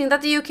 suggesting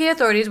that the UK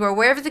authorities were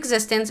aware of its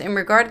existence and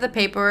regarded the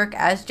paperwork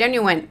as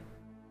genuine.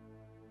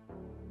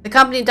 The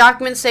company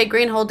documents say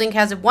Grain Holding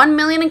has $1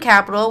 million in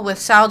capital, with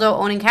Saldo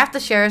owning half the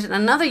shares and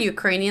another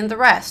Ukrainian the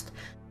rest.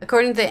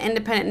 According to the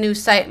independent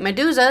news site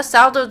Meduza,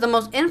 Saldo is the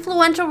most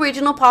influential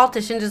regional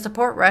politician to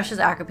support Russia's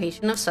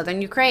occupation of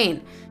southern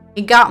Ukraine.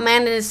 A Gout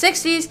man in his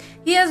 60s,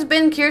 he has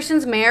been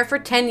Kherson's mayor for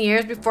 10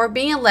 years before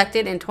being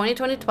elected in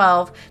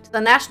 2012 to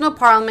the national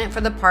parliament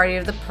for the party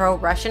of the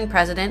pro-Russian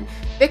president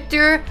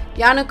Viktor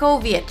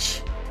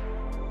Yanukovych.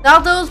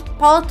 Saldo's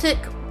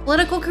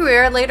political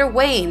career later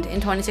waned.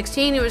 In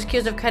 2016, he was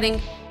accused of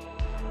cutting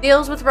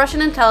deals with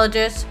Russian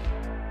intelligence,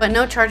 but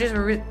no charges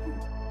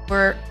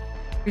were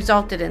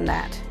resulted in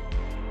that.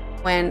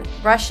 When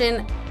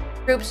Russian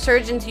troops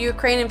surged into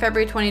Ukraine in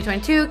February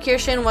 2022,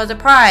 Kherson was a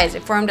prize.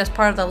 It formed as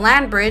part of the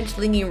land bridge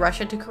linking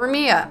Russia to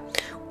Crimea.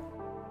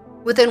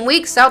 Within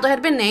weeks, Saldo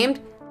had been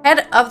named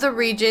head of the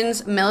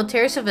region's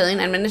military-civilian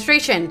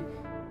administration.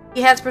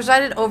 He has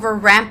presided over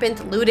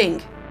rampant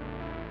looting.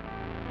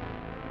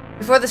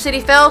 Before the city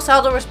fell,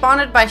 Saldo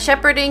responded by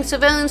shepherding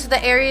civilians to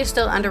the areas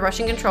still under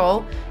Russian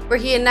control, where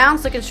he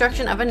announced the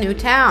construction of a new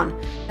town.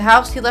 The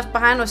house he left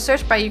behind was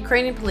searched by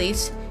Ukrainian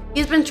police.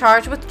 He's been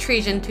charged with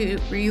treason to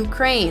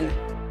Ukraine.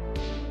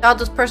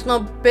 Saldo's personal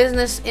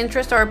business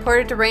interests are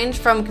reported to range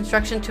from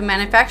construction to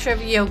manufacture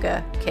of a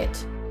yoga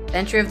kit. The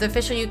entry of the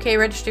official UK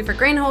registry for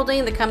Grain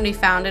Holding, the company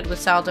founded with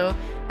Saldo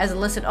as a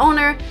listed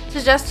owner,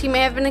 suggests he may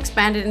have been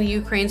expanded into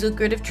Ukraine's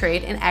lucrative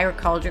trade in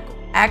agricultural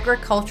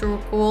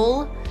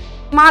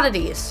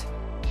commodities.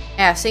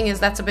 Yeah, seeing as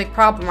that's a big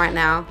problem right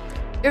now.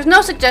 There's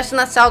no suggestion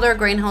that Saldo or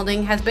Grain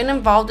Holding has been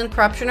involved in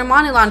corruption or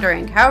money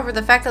laundering. However,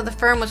 the fact that the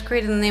firm was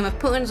created in the name of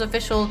Putin's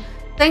official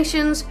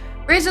sanctions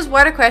raises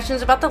wider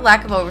questions about the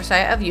lack of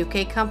oversight of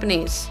UK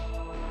companies.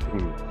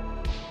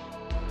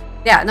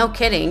 Yeah, no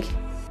kidding.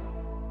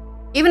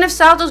 Even if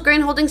Saldo's grain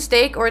holding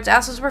stake or its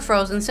assets were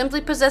frozen, simply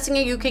possessing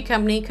a UK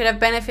company could have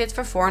benefits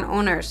for foreign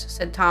owners,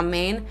 said Tom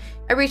Main,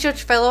 a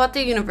research fellow at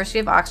the University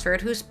of Oxford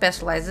who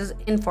specializes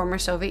in former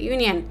Soviet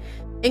Union.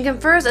 It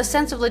confers a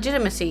sense of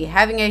legitimacy,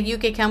 having a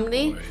UK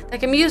company that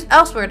can be used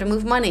elsewhere to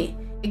move money.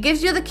 It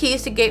gives you the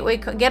keys to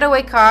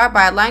getaway car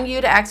by allowing you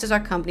to access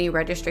our company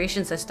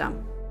registration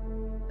system.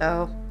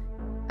 So,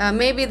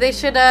 maybe they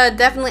should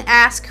definitely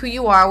ask who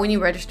you are when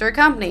you register a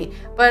company.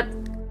 But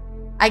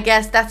I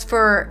guess that's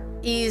for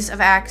ease of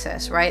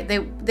access, right?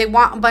 They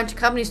want a bunch of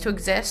companies to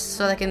exist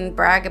so they can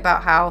brag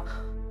about how,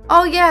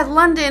 oh yeah,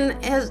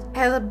 London has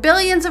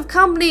billions of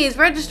companies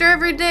register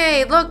every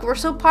day. Look, we're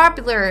so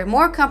popular.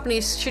 More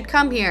companies should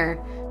come here.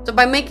 So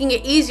by making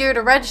it easier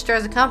to register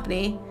as a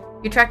company,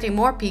 you're attracting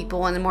more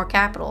people and more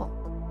capital.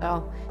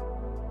 So,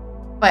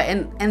 but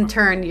in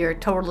turn, you're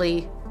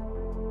totally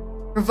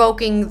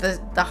revoking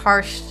the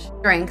harsh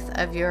strength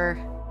of your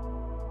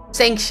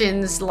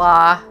sanctions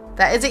law.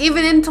 That isn't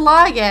even into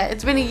law yet.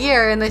 It's been a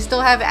year and they still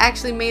haven't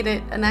actually made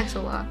it an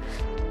actual law.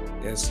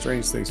 Yeah,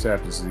 strange things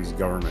happen to these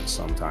governments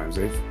sometimes.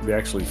 They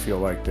actually feel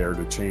like they're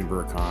the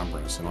chamber of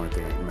commerce, and the only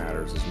thing that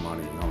matters is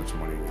money, how much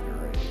money they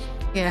can raise.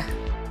 Yeah.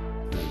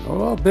 And, oh,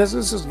 well,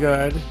 business is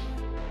good.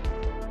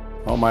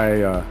 Oh,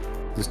 my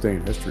this day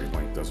in history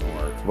link doesn't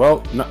work.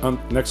 Well,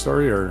 next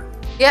story, or?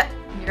 Yep,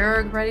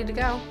 you're ready to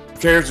go.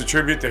 Okay, here's a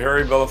tribute to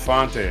Harry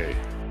Belafonte.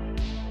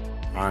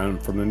 I'm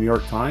from the New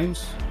York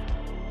Times,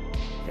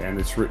 and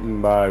it's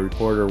written by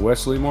reporter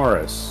Wesley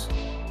Morris.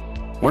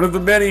 One of the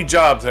many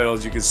job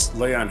titles you could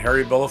lay on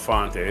Harry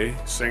Belafonte,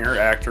 singer,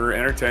 actor,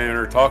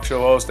 entertainer, talk show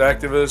host,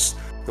 activist,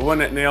 the one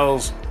that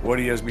nails what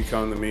he has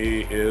become to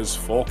me is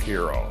folk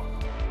hero.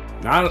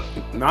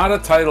 Not a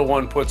title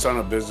one puts on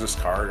a business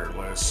card or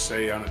list,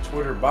 say on a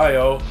Twitter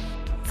bio.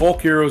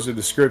 Folk hero is a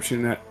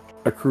description that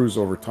accrues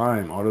over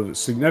time out of its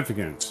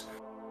significance.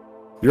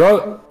 You're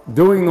out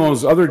doing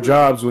those other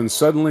jobs when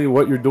suddenly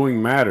what you're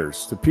doing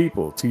matters to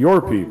people, to your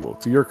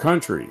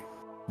country.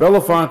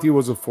 Belafonte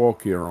was a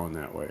folk hero in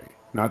that way.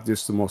 Not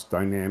just the most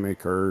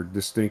dynamic or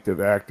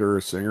distinctive actor,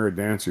 or singer, or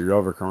dancer you'll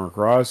ever come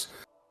across.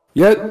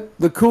 Yet,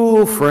 the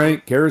cool,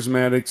 frank,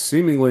 charismatic,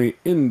 seemingly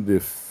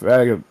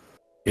indefatigable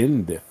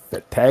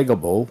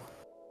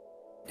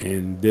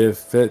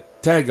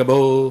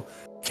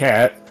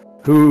cat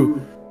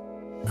who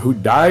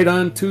died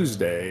on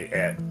Tuesday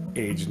at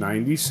age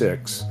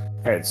 96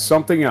 had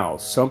something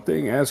else,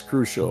 something as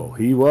crucial.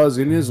 He was,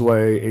 in his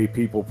way, a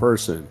people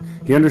person.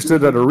 He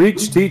understood how to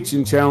reach, teach,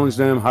 and challenge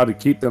them, how to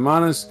keep them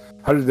honest,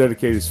 how to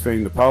dedicate his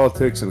fame to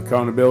politics and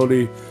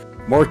accountability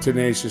more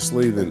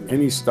tenaciously than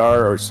any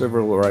star or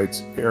civil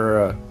rights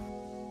era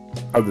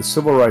of the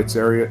civil rights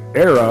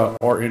era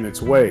or in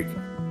its wake.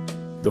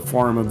 The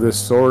form of this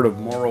sort of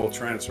moral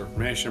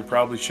transformation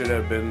probably should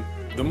have been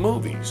the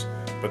movies,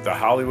 but the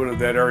Hollywood of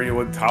that area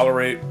would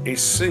tolerate a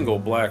single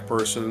black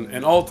person,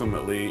 and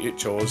ultimately it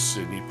chose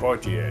Sidney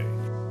Poitier,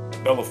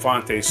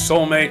 Belafonte's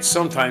soulmate,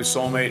 sometimes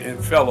soulmate, and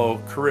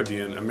fellow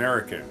Caribbean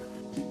American.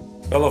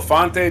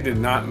 Belafonte did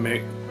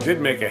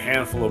make a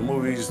handful of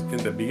movies in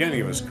the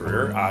beginning of his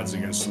career. Odds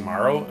Against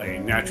Tomorrow, a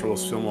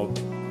naturalist film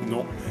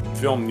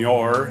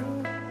noir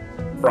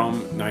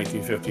from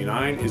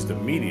 1959, is the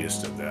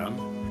meatiest of them,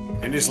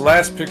 and his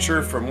last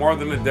picture for more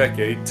than a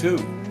decade, too.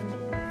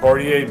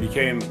 Poitier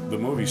became the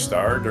movie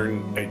star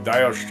during a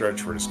dire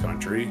stretch for his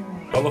country.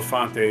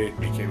 Belafonte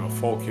became a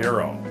folk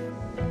hero.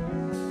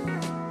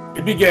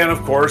 It began,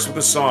 of course, with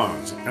the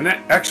songs, and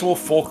actual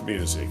folk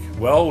music,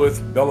 well,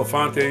 with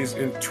Belafonte's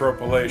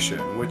interpolation,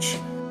 which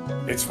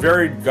its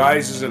varied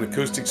guises and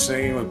acoustic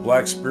singing with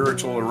black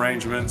spiritual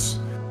arrangements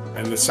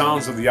and the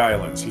sounds of the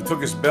islands. He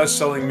took his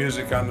best-selling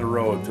music on the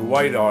road to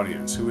white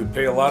audience who would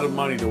pay a lot of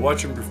money to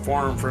watch him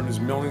perform from his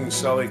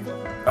million-selling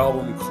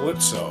album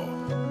Calypso,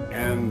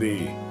 and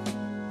the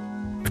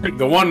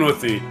one with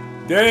the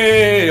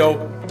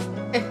Day-O.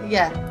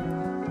 Yeah.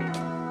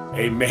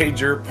 A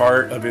major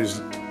part of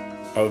his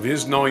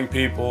knowing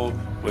people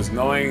was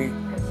knowing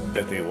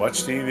that they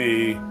watch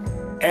TV,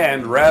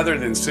 and rather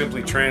than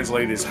simply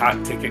translate his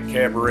hot ticket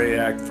cabaret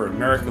act for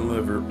American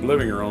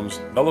living rooms,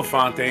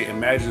 Belafonte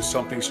imagined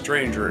something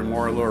stranger and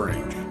more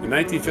alluring. In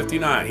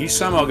 1959, he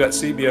somehow got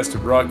CBS to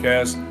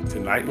broadcast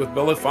Tonight with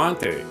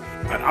Belafonte,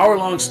 an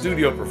hour-long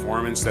studio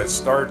performance that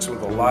starts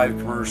with a live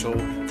commercial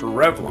for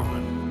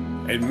Revlon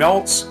and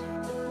melts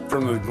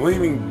from the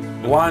gleaming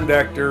blonde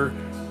actor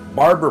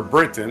Barbara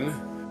Britton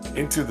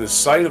into the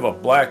sight of a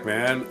black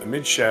man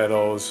amid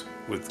shadows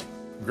with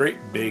great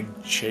big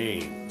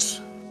chains.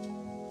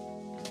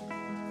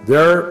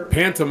 They're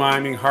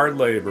pantomiming hard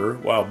labor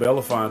while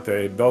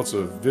Belafonte belts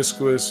a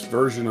viscous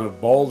version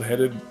of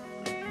Bald-Headed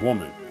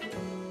Woman.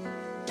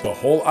 The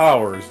whole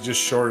hour is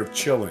just short of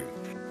chilling.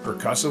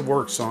 Percussive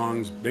work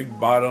songs, big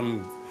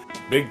bottom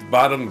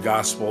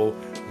gospel,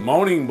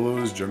 moaning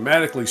blues,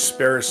 dramatically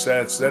spare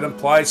sets that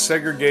imply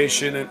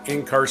segregation and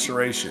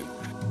incarceration.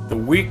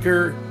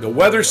 The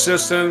weather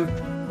system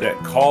that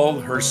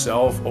called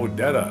herself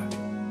Odetta.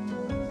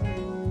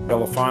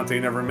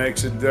 Belafonte never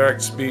makes a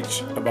direct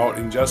speech about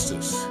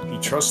injustice. He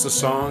trusts the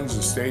songs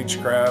and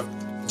stagecraft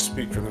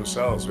speak for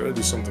themselves. We gotta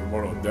do something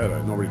about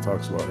Odetta. Nobody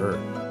talks about her.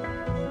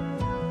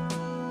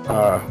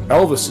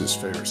 Elvis's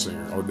favorite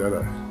singer,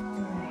 Odetta.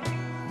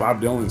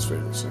 Bob Dylan's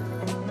favorite singer,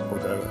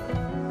 Odetta.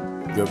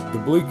 The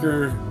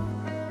bleaker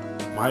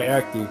my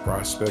acting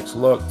prospects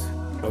looked,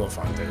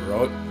 Belafonte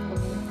wrote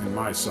in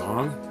My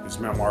Song, his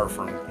memoir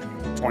from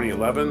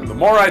 2011. The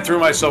more I threw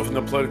myself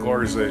into political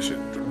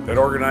organization, that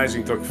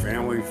organizing took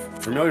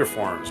familiar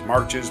forms,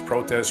 marches,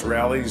 protests,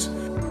 rallies.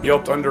 He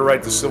helped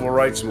underwrite the civil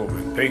rights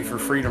movement, paying for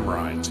freedom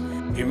rides.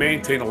 He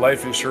maintained a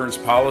life insurance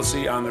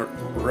policy on the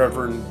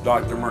Reverend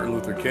Dr. Martin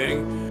Luther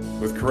King,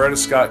 with Coretta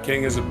Scott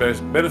King as a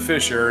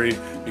beneficiary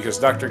because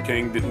Dr.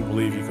 King didn't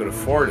believe he could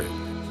afford it.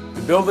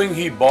 The building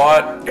he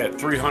bought at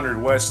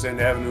 300 West End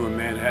Avenue in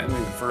Manhattan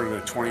and converted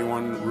a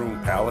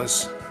 21-room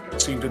palace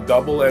seemed to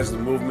double as the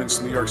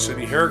movement's New York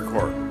City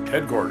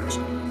headquarters.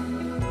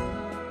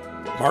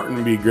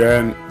 Martin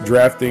began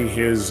drafting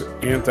his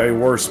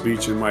anti-war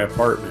speech in my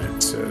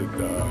apartment, said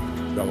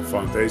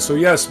Belafonte. So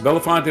yes,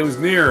 Belafonte was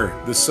near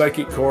the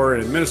psychic core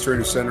and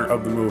administrative center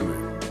of the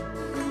movement.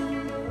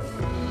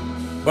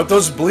 But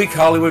those bleak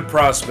Hollywood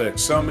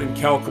prospects, some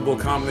incalculable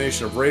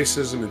combination of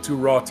racism and too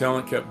raw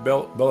talent, kept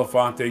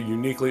Belafonte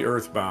uniquely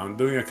earthbound,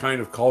 doing a kind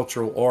of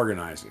cultural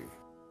organizing.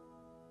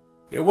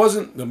 It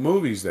wasn't the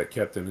movies that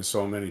kept him in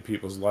so many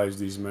people's lives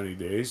these many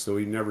days, though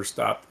he never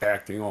stopped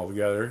acting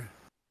altogether.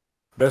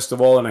 Best of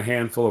all, in a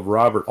handful of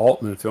Robert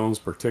Altman films,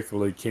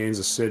 particularly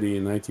Kansas City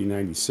in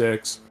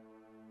 1996.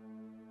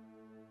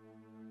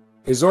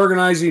 His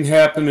organizing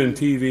happened in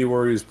TV,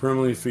 where he was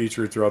permanently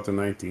featured throughout the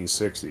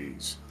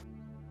 1960s.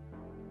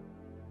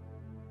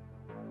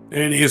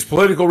 And his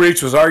political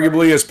reach was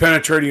arguably as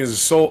penetrating as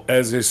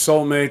his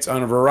soulmates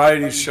on a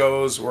variety of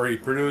shows where he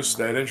produced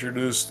that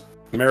introduced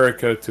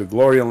America to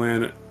Gloria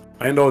Lynn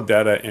and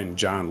Odetta and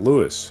John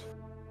Lewis.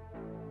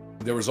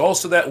 There was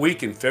also that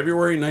week in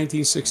February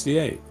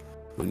 1968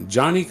 when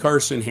Johnny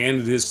Carson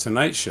handed his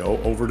Tonight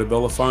Show over to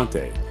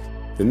Belafonte.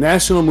 The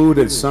national mood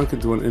had sunk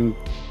into an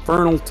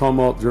infernal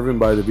tumult driven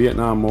by the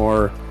Vietnam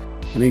War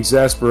and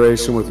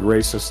exasperation with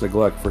racist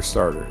neglect for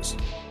starters.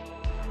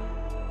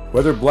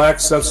 Whether black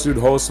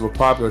substitute host of a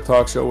popular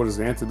talk show was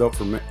an antidote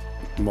for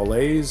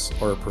malaise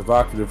or a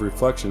provocative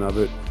reflection of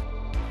it,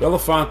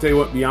 Belafonte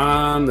went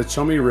beyond the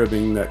chummy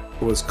ribbing that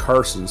was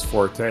Carson's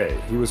forte.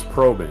 He was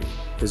probing.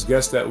 His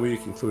guests that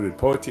week included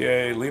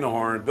Poitier, Lena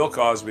Horne, Bill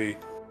Cosby,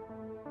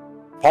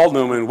 Paul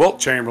Newman, Wilt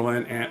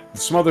Chamberlain, and the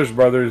Smothers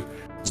Brothers,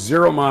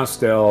 Zero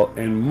Mostel,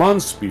 and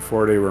months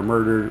before they were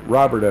murdered,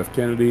 Robert F.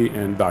 Kennedy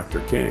and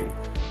Dr. King.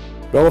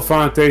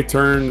 Belafonte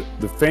turned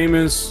the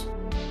famous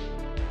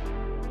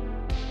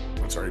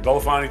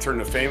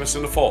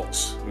into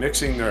false,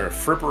 mixing the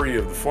frippery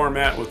of the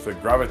format with the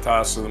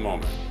gravitas of the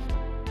moment.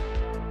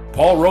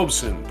 Paul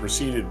Robeson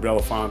preceded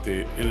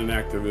Belafonte in an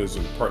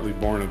activism partly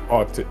born of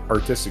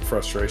artistic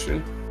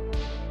frustration.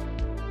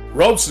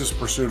 Robeson's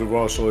pursuit of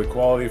racial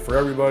equality for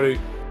everybody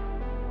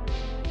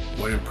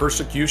went in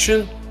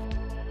persecution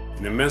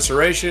and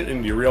immensuration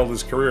and derailed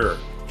his career.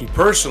 He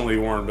personally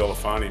warned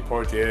Belafonte and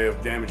Poitier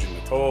of damaging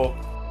the toll.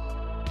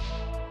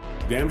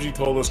 Damage he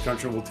told this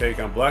country will take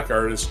on black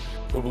artists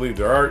who believe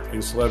their art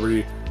and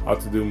celebrity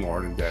ought to do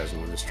more than dazzle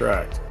and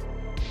distract.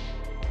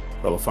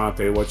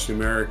 Belafonte watched the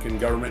American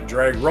government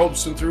drag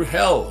Robeson through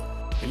hell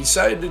and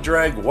decided to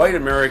drag white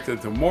America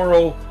to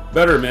moral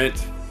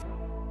betterment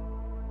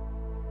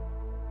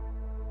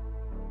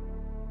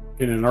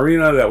in any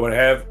arena that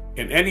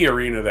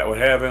would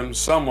have him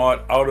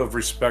somewhat out of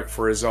respect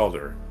for his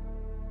elder.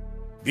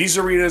 These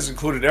arenas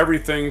included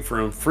everything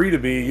from Free to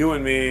Be, You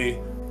and Me,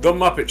 The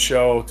Muppet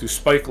Show, to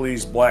Spike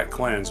Lee's Black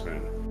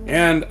Klansman,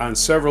 and on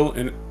several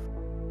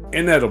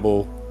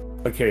inedible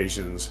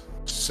occasions,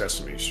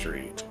 Sesame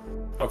Street.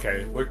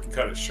 Okay, we can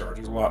cut it short.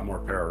 There's a lot more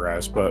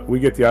paragraphs, but we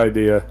get the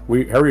idea.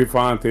 Harry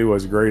Belafonte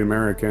was a great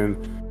American,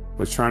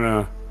 was trying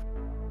to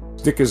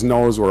stick his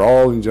nose where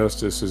all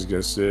injustice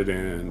existed,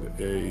 and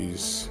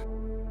he's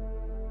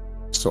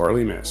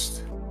sorely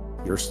missed.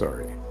 Your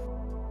story.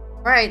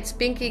 Right,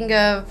 speaking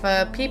of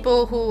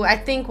people who I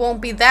think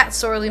won't be that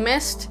sorely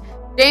missed,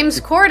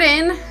 James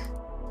Corden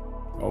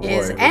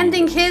is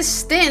ending his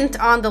stint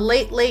on the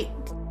Late Late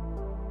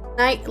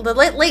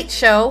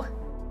Show,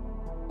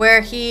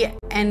 where he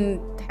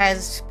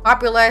has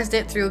popularized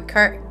it through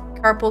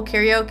carpool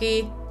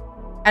karaoke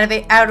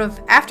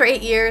after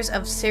 8 years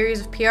of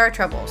series of PR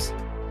troubles.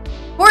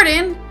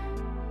 Corden,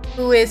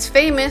 who is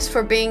famous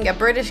for being a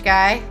British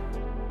guy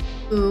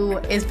who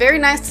is very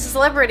nice to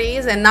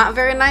celebrities and not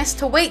very nice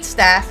to wait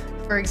staff,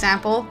 for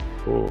example,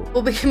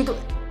 will be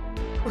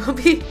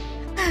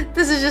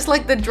this is just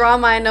like the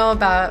drama I know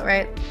about,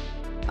 right?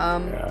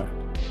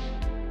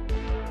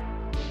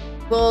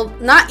 Will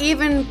not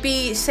even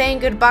be saying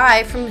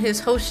goodbye from his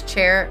host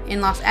chair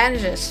in Los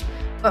Angeles,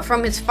 but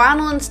from his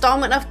final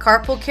installment of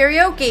Carpool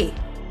Karaoke.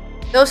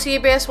 Though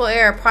CBS will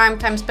air a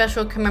primetime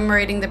special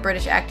commemorating the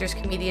British actor's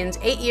comedian's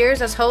 8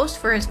 years as host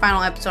for his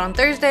final episode on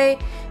Thursday,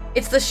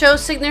 it's the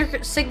show's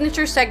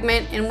signature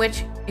segment in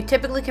which a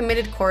typically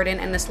committed Corden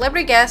and a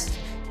celebrity guest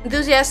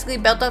enthusiastically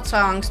belt out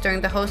songs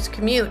during the host's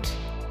commute.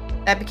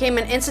 that became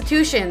an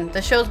institution,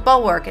 the show's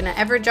bulwark in an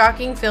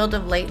ever-jockeying field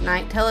of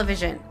late-night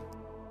television.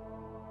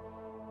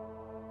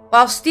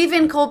 While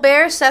Stephen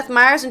Colbert, Seth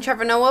Meyers, and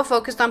Trevor Noah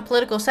focused on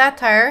political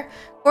satire,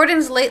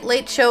 Corden Late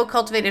Late Show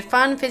cultivated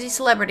fun, fizzy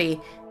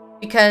celebrity,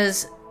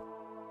 because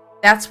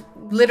that's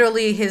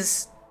literally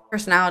his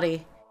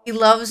personality. He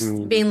loves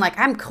being like,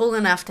 I'm cool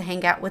enough to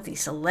hang out with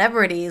these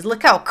celebrities.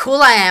 Look how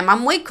cool I am.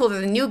 I'm way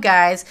cooler than you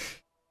guys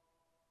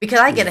because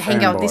I get to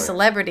hang out with these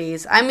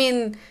celebrities. I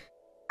mean,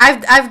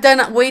 I've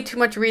done way too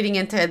much reading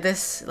into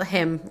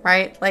him,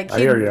 right? Like,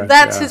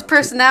 that's his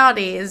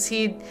personality, is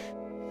he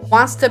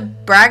wants to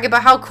brag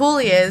about how cool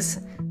he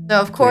is.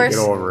 So, of course,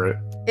 get over it.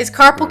 His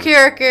carpool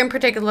karaoke in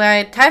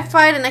particular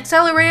typified and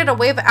accelerated a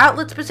wave of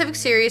outlet-specific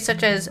series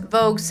such as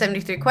Vogue's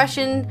 73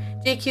 Question,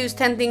 GQ's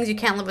 10 Things You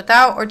Can't Live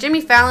Without, or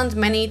Jimmy Fallon's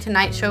many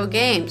Tonight Show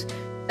games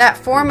that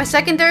form a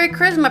secondary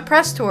charisma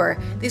press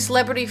tour. These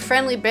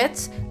celebrity-friendly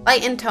bits,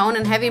 light in tone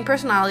and heavy in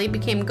personality,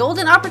 became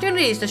golden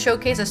opportunities to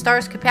showcase a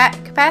star's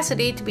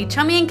capacity to be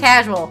chummy and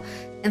casual,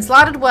 and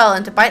slotted well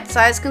into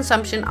bite-sized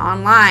consumption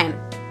online.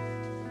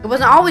 It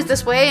wasn't always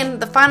this way. In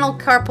the final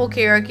carpool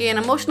karaoke, an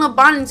emotional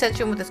bonding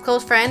session with his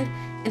close friend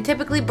and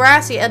typically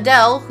brassy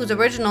Adele, whose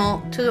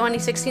original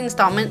 2016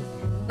 installment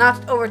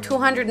notched over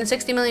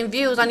 260 million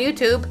views on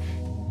YouTube,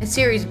 a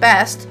series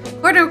best,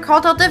 Corden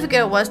recalled how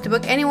difficult it was to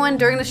book anyone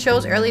during the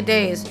show's early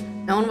days.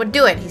 No one would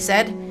do it, he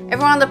said.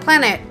 Everyone on the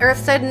planet Earth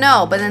said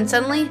no, but then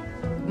suddenly,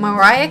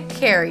 Mariah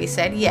Carey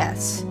said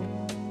yes.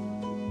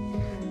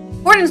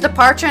 Corden's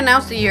departure,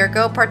 announced a year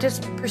ago,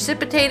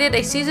 precipitated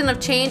a season of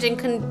change and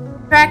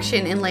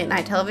contraction in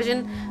late-night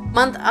television.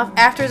 Month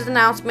after his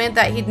announcement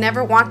that he'd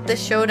never want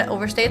this show to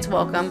overstay its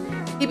welcome,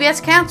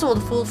 CBS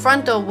canceled Full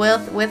Frontal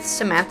with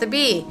Samantha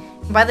Bee.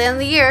 And by the end of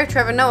the year,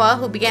 Trevor Noah,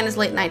 who began his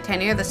late-night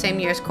tenure the same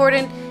year as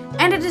Corden,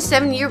 ended his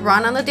 7-year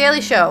run on The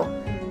Daily Show.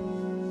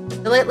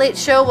 The Late Late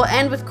Show will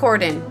end with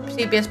Corden.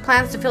 CBS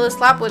plans to fill his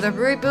slot with a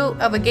reboot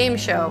of a game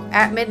show,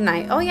 At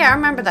Midnight. Oh yeah, I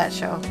remember that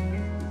show.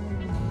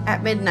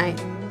 At Midnight.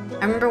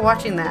 I remember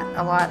watching that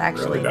a lot,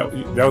 actually.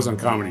 Really? That was on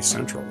Comedy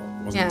Central,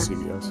 wasn't it?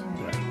 CBS.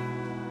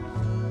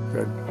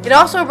 Good. It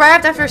also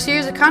arrived after a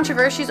series of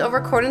controversies over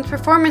Corden's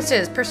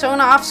performances,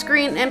 persona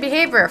off-screen, and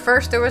behavior.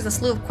 First, there was a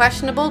slew of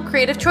questionable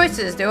creative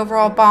choices. The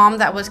overall bomb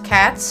that was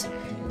Cats,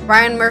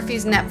 Ryan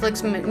Murphy's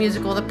Netflix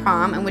musical The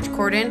Prom, in which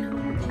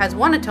Corden has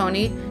won a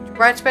Tony, to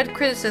widespread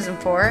criticism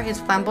for his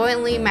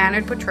flamboyantly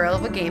mannered portrayal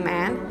of a gay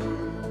man.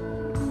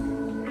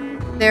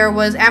 There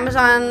was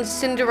Amazon's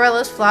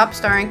Cinderella's flop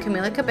starring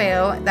Camila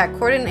Cabello that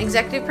Corden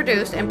executive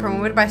produced and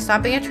promoted by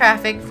stopping a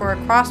traffic for a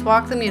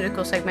Crosswalk the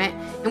musical segment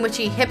in which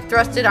he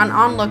hip-thrusted an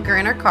onlooker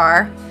in her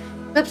car.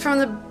 Clips from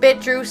the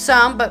bit drew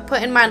some, but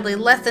put in mildly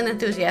less than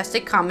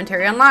enthusiastic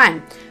commentary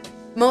online.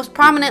 Most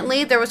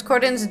prominently, there was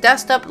Corden's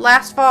dust-up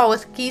last fall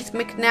with Keith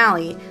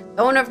McNally,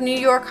 the owner of New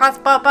York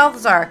hotspot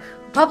Balthazar,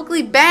 who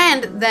publicly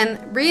banned,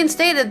 then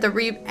reinstated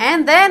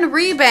and then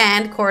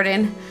rebanned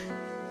Corden.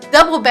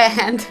 Double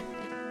banned.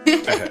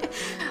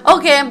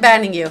 Okay, I'm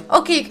banning you.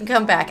 Okay, you can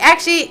come back.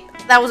 Actually,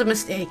 that was a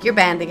mistake. You're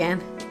banned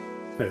again.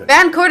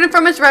 Banned Corden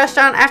from his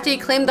restaurant after he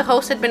claimed the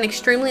host had been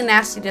extremely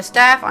nasty to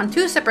staff on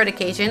 2 separate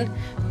occasions.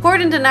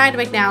 Corden denied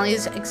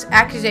McNally's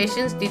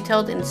accusations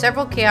detailed in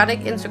several chaotic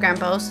Instagram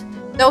posts,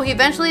 though he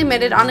eventually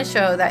admitted on his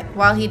show that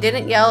while he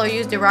didn't yell or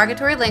use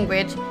derogatory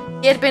language,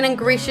 he had been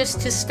ungracious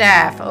to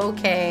staff.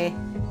 Okay.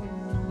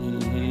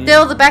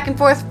 Still, the back and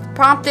forth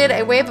prompted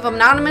a wave of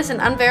anonymous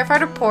and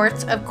unverified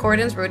reports of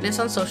Corden's rudeness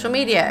on social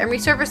media, and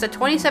resurfaced a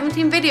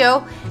 2017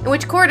 video in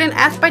which Corden,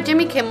 asked by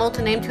Jimmy Kimmel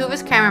to name 2 of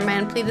his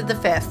cameramen, pleaded the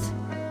 5th.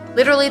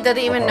 Literally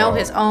didn't even know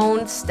his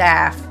own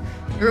staff.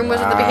 The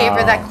rumors of the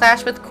behavior that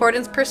clashed with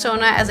Corden's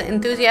persona as an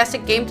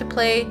enthusiastic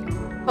game-to-play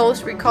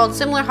host recalled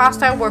similar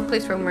hostile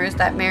workplace rumors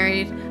that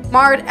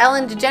marred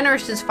Ellen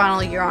DeGeneres'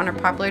 final year on her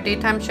popular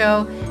daytime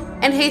show,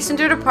 and hastened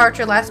her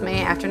departure last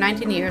May after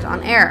 19 years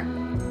on air.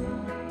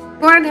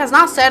 Corden has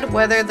not said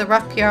whether the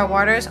rough PR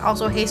waters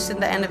also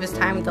hastened the end of his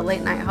time with the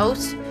late-night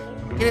host.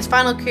 In his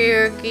final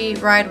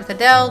karaoke ride with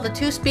Adele, the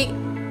two speak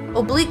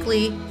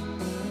obliquely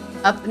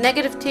of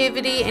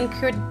negativity and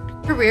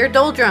career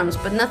doldrums,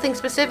 but nothing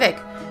specific.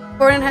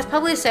 Corden has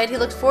publicly said he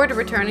looks forward to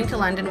returning to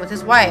London with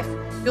his wife,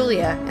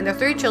 Julia, and their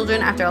 3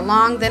 children after a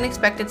long,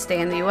 then-expected stay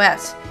in the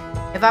US.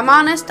 If I'm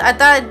honest, I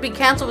thought it'd be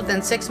canceled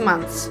within 6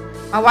 months.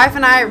 My wife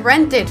and I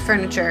rented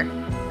furniture.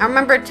 I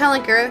remember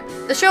telling her,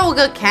 the show will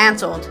get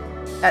canceled.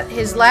 That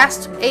his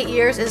last 8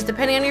 years is,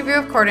 depending on your view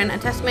of Corden, a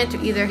testament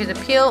to either his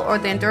appeal or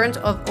the endurance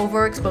of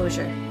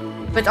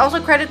overexposure. But it's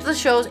also credit to the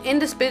show's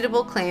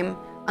indisputable claim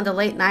on the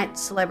late-night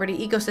celebrity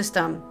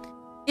ecosystem.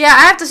 Yeah,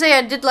 I have to say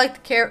I did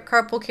like the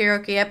carpool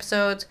karaoke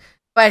episodes,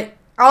 but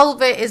all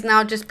of it is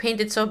now just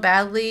painted so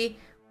badly.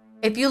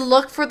 If you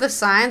look for the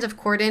signs of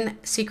Corden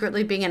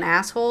secretly being an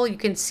asshole, you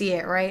can see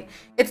it, right?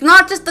 It's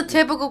not just the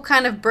typical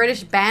kind of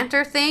British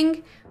banter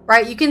thing,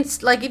 right? You can,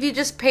 like, if you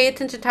just pay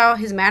attention to how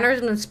his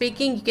mannerisms and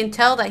speaking, you can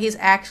tell that he's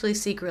actually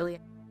secretly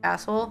an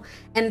asshole.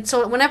 And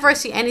so whenever I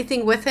see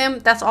anything with him,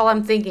 that's all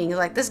I'm thinking.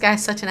 Like, this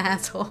guy's such an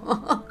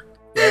asshole.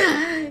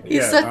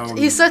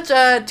 He's such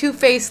a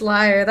two-faced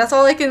liar. That's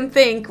all I can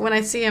think when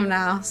I see him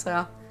now.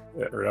 So.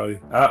 Yeah, really?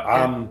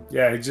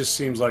 Yeah, he just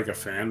seems like a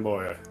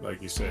fanboy,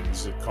 like you said.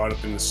 He's caught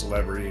up in the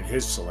celebrity, and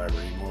his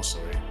celebrity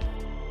mostly.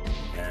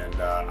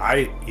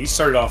 And he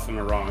started off in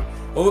the wrong.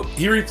 Oh,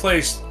 he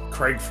replaced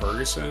Craig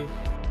Ferguson,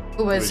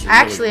 who was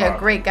actually really a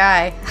great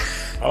guy.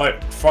 I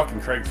like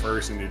fucking Craig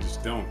Ferguson. You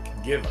just don't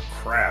give a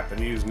crap, and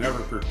he was never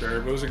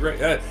prepared. But it was a great.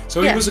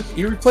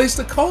 He replaced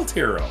the cult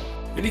hero,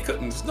 and he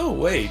couldn't. There's no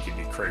way he could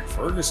be Craig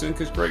Ferguson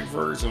because Craig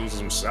Ferguson was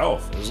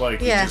himself. It was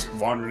like he just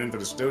wandered into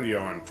the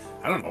studio, and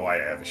I don't know why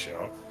I have a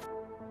show.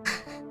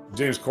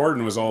 James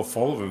Corden was all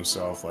full of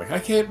himself, like, I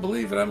can't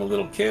believe it, I'm a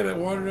little kid, I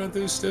wandered into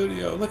the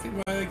studio, look at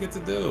what I get to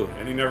do.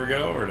 And he never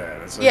got over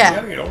that. It's like, you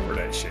gotta get over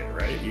that shit,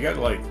 right? You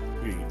gotta, like,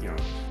 you know.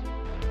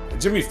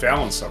 And Jimmy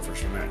Fallon suffers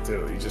from that,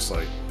 too. He just,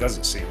 like,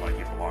 doesn't seem like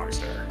he belongs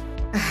there.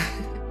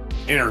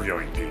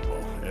 Interviewing people.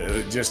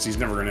 He's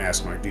never gonna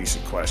ask him a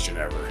decent question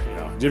ever, you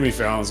know. Jimmy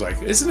Fallon's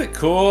like, isn't it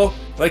cool?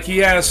 Like,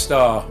 he asked,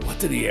 what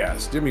did he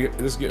ask? Jimmy,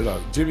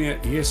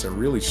 he asked a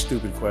really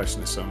stupid question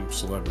to some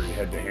celebrity,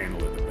 had to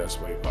handle it the best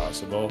way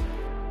possible.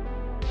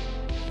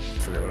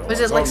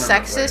 Was it like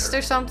sexist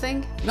or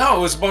something? No,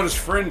 it was about his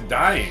friend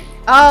dying.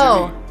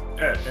 Oh.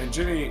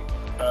 Jimmy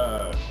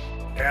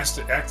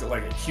acted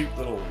like a cute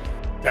little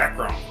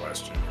background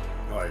question.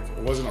 Like,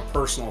 it wasn't a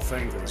personal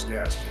thing to his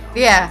guest, you know?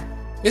 Yeah.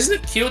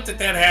 Isn't it cute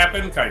that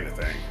happened? Kind of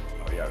thing.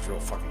 Oh, yeah, it's real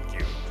fucking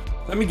cute.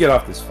 Let me get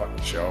off this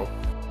fucking show.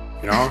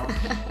 You know?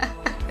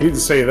 He didn't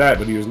say that,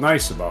 but he was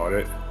nice about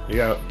it. He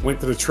went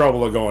to the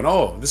trouble of going,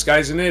 oh, this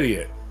guy's an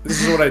idiot.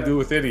 This is what I do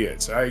with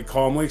idiots. I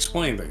calmly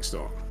explain things to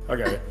him.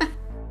 Okay.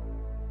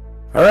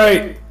 All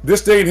right.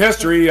 This day in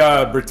history,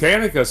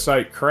 Britannica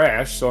site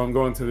crashed, so I'm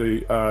going to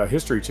the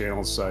History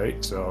Channel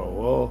site. So,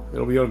 well,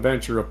 it'll be an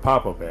adventure of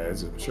pop-up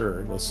ads, I'm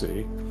sure. Let's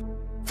see.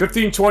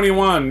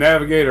 1521,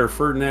 navigator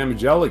Ferdinand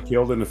Magellan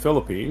killed in the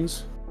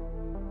Philippines.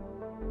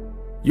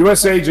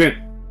 U.S. agent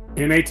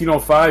in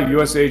 1805,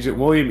 U.S. agent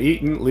William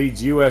Eaton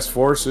leads U.S.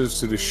 forces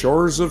to the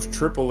shores of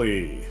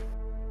Tripoli.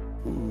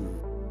 Ooh.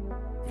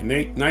 In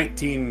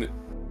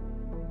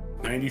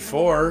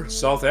 1994,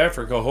 South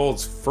Africa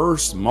holds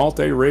first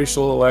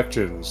multiracial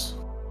elections.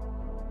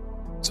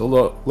 So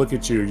look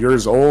at you. You're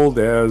as old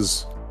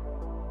as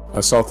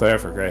South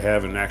Africa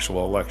have an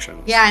actual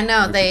election. Yeah, I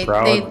know. They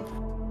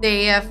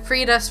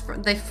freed us.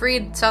 They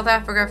freed South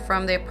Africa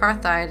from the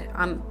apartheid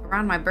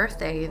around my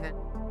birthday, even.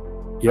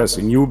 Yes,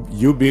 and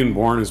you being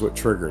born is what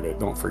triggered it.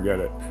 Don't forget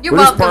it. You're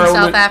welcome,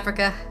 South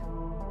Africa.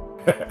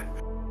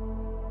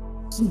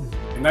 In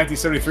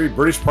 1973,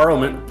 British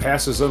Parliament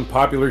passes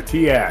Unpopular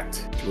Tea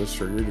Act, which was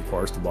triggered, of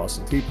course, the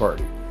Boston Tea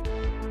Party.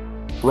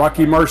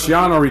 Rocky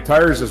Marciano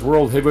retires as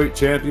world heavyweight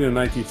champion in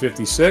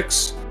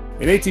 1956.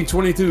 In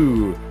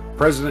 1822,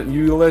 President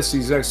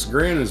Ulysses S.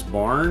 Grant is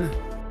born.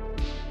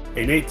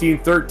 In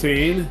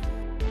 1813,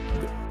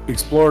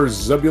 explorer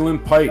Zebulon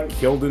Pike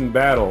killed in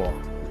battle.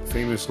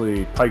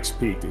 Famously, Pikes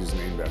Peak is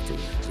named after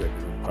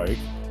Zebulon Pike.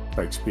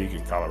 Pikes Peak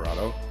in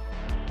Colorado.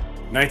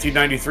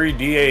 1993,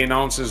 DA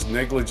announces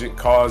negligence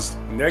caused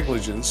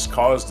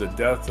the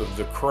death of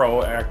the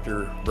Crow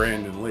actor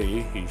Brandon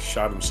Lee. He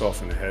shot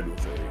himself in the head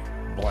with a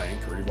blank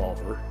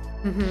revolver.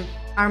 Mm-hmm.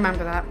 I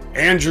remember that.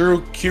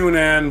 Andrew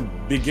Cunanan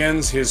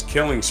begins his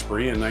killing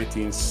spree in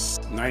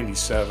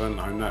 1997.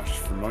 I'm not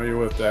familiar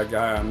with that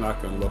guy. I'm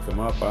not going to look him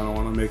up. I don't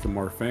want to make him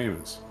more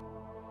famous.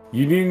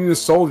 Union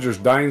soldiers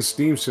die in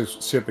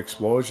steamship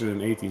explosion in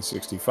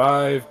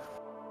 1865.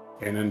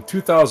 And in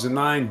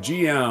 2009,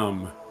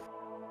 GM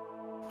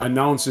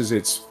announces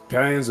its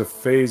plans to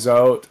phase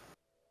out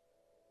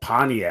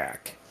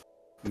Pontiac.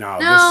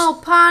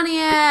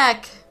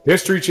 Pontiac!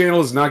 History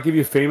Channel does not give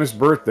you famous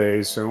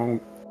birthdays, so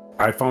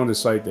I found a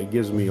site that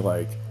gives me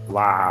like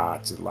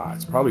lots and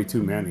lots, probably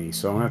too many,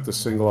 so I'm gonna have to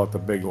single out the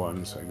big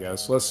ones, I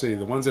guess. Let's see,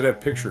 the ones that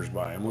have pictures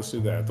by them. Let's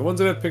do that. The ones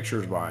that have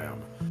pictures by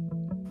them.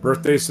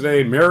 Birthdays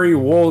today: Mary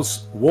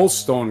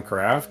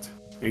Wollstonecraft,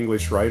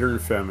 English writer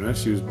and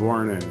feminist. She was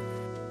born in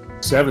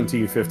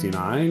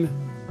 1759.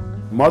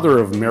 Mother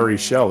of Mary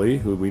Shelley,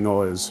 who we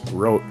know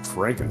wrote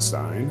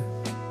Frankenstein.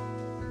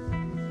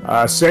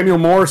 Samuel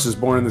Morse is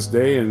born on this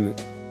day in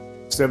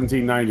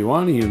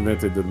 1791. He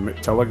invented the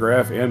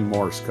telegraph and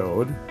Morse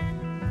code. ...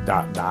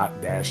 dash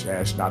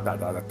dash ...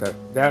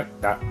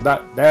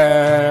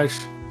 dash.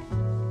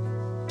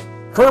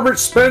 Herbert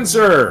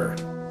Spencer,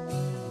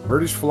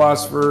 British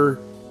philosopher,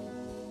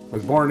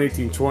 was born in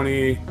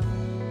 1820.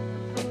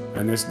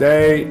 And this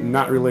day,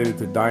 not related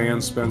to Diane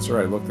Spencer.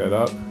 I looked that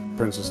up.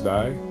 Princess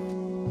Di.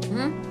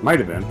 Mm-hmm. Might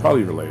have been,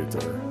 probably related to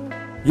her.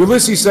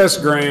 Ulysses S.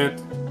 Grant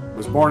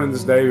was born on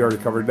this day. We already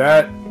covered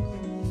that.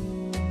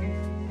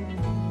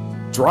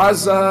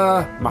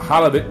 Draza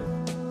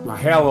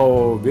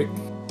Mihailovic,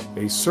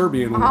 a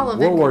Serbian World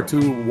War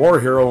II war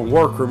hero and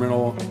war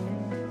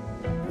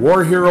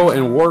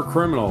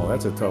criminal.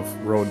 That's a tough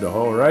road to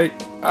hoe, right?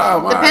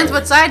 Oh, depends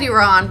what side you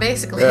were on,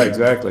 basically. Yeah,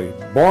 exactly.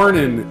 Born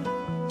in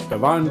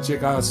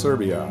Ivanjica,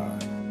 Serbia.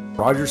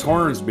 Rogers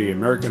Hornsby,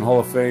 American Hall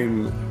of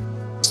Fame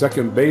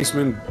second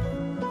baseman,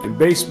 in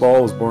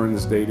baseball was born in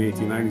this date,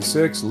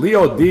 1896.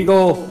 Leo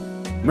Deagle,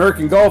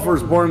 American golfer,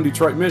 was born in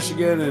Detroit,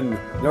 Michigan, and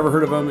never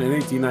heard of him, in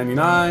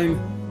 1899.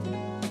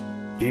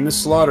 Enos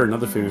Slaughter,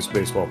 another famous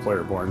baseball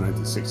player, born in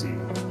 1960.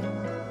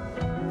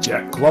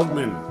 Jack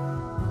Klugman,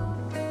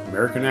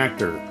 American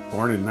actor,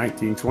 born in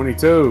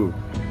 1922.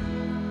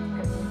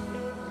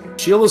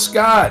 Sheila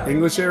Scott,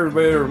 English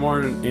elevator,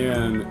 born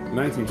in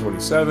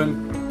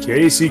 1927.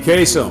 Casey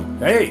Kasem.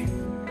 Hey,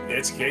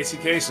 it's Casey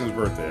Kasem's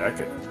birthday. I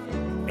could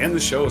end the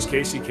show as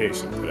Casey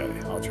Kasem today.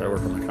 I'll try to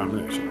work on my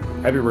combination.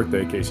 Happy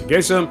birthday, Casey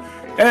Kasem.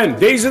 And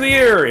days of the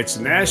year, it's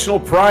National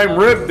Prime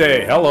Rib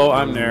Day. Hello,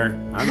 I'm there.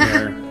 I'm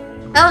there.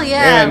 Hell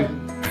yeah. And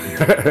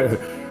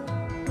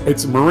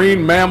it's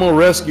Marine Mammal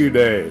Rescue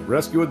Day.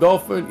 Rescue a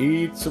dolphin,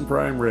 eat some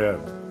prime rib.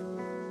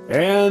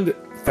 And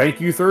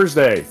Thank You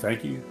Thursday.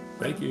 Thank you.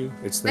 Thank you.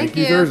 It's Thank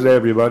You Thursday,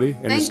 everybody.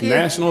 And it's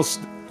National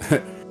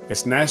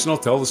it's National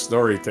Tell the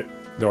Story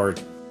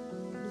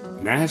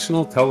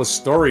National Tell a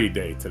Story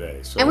Day today.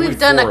 So and we've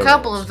done a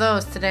couple of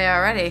those today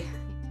already.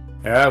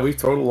 Yeah, we've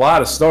told a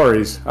lot of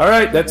stories. All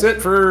right, that's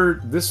it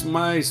for this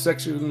my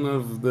section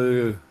of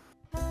the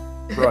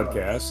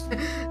broadcast.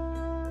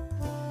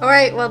 All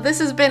right, well, this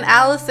has been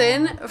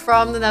Allison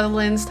from the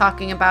Netherlands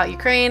talking about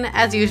Ukraine,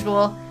 as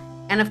usual.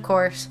 And, of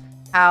course,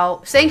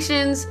 how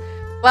sanctions,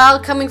 while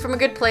coming from a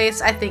good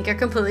place, I think are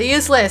completely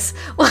useless.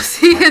 We'll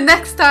see you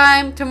next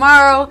time,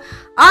 tomorrow,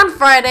 on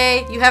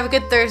Friday. You have a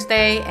good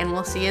Thursday, and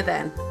we'll see you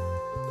then.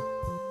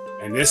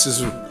 And this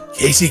is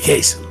Casey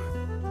Kasem,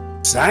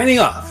 signing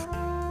off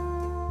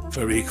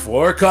for Week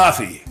 4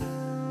 Coffee.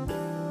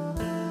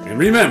 And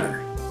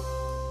remember,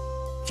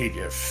 keep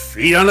your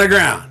feet on the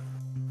ground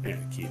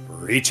and keep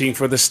reaching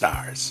for the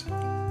stars.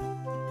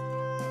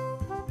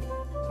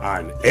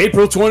 On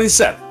April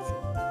 27th,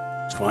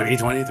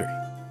 2023.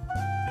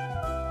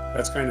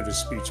 That's kind of his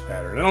speech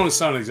pattern. It don't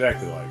sound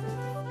exactly like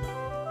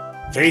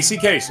him. Casey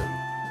Kasem,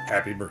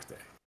 happy birthday.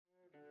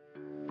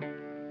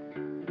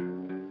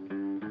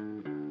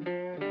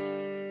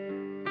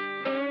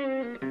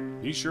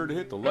 Be sure to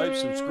hit the like,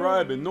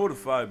 subscribe, and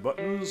notify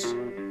buttons.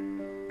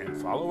 And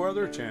follow our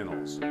other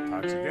channels,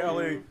 Toxic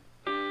Alley,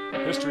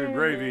 History of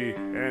Gravy,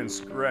 and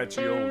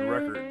Scratchy Old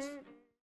Records.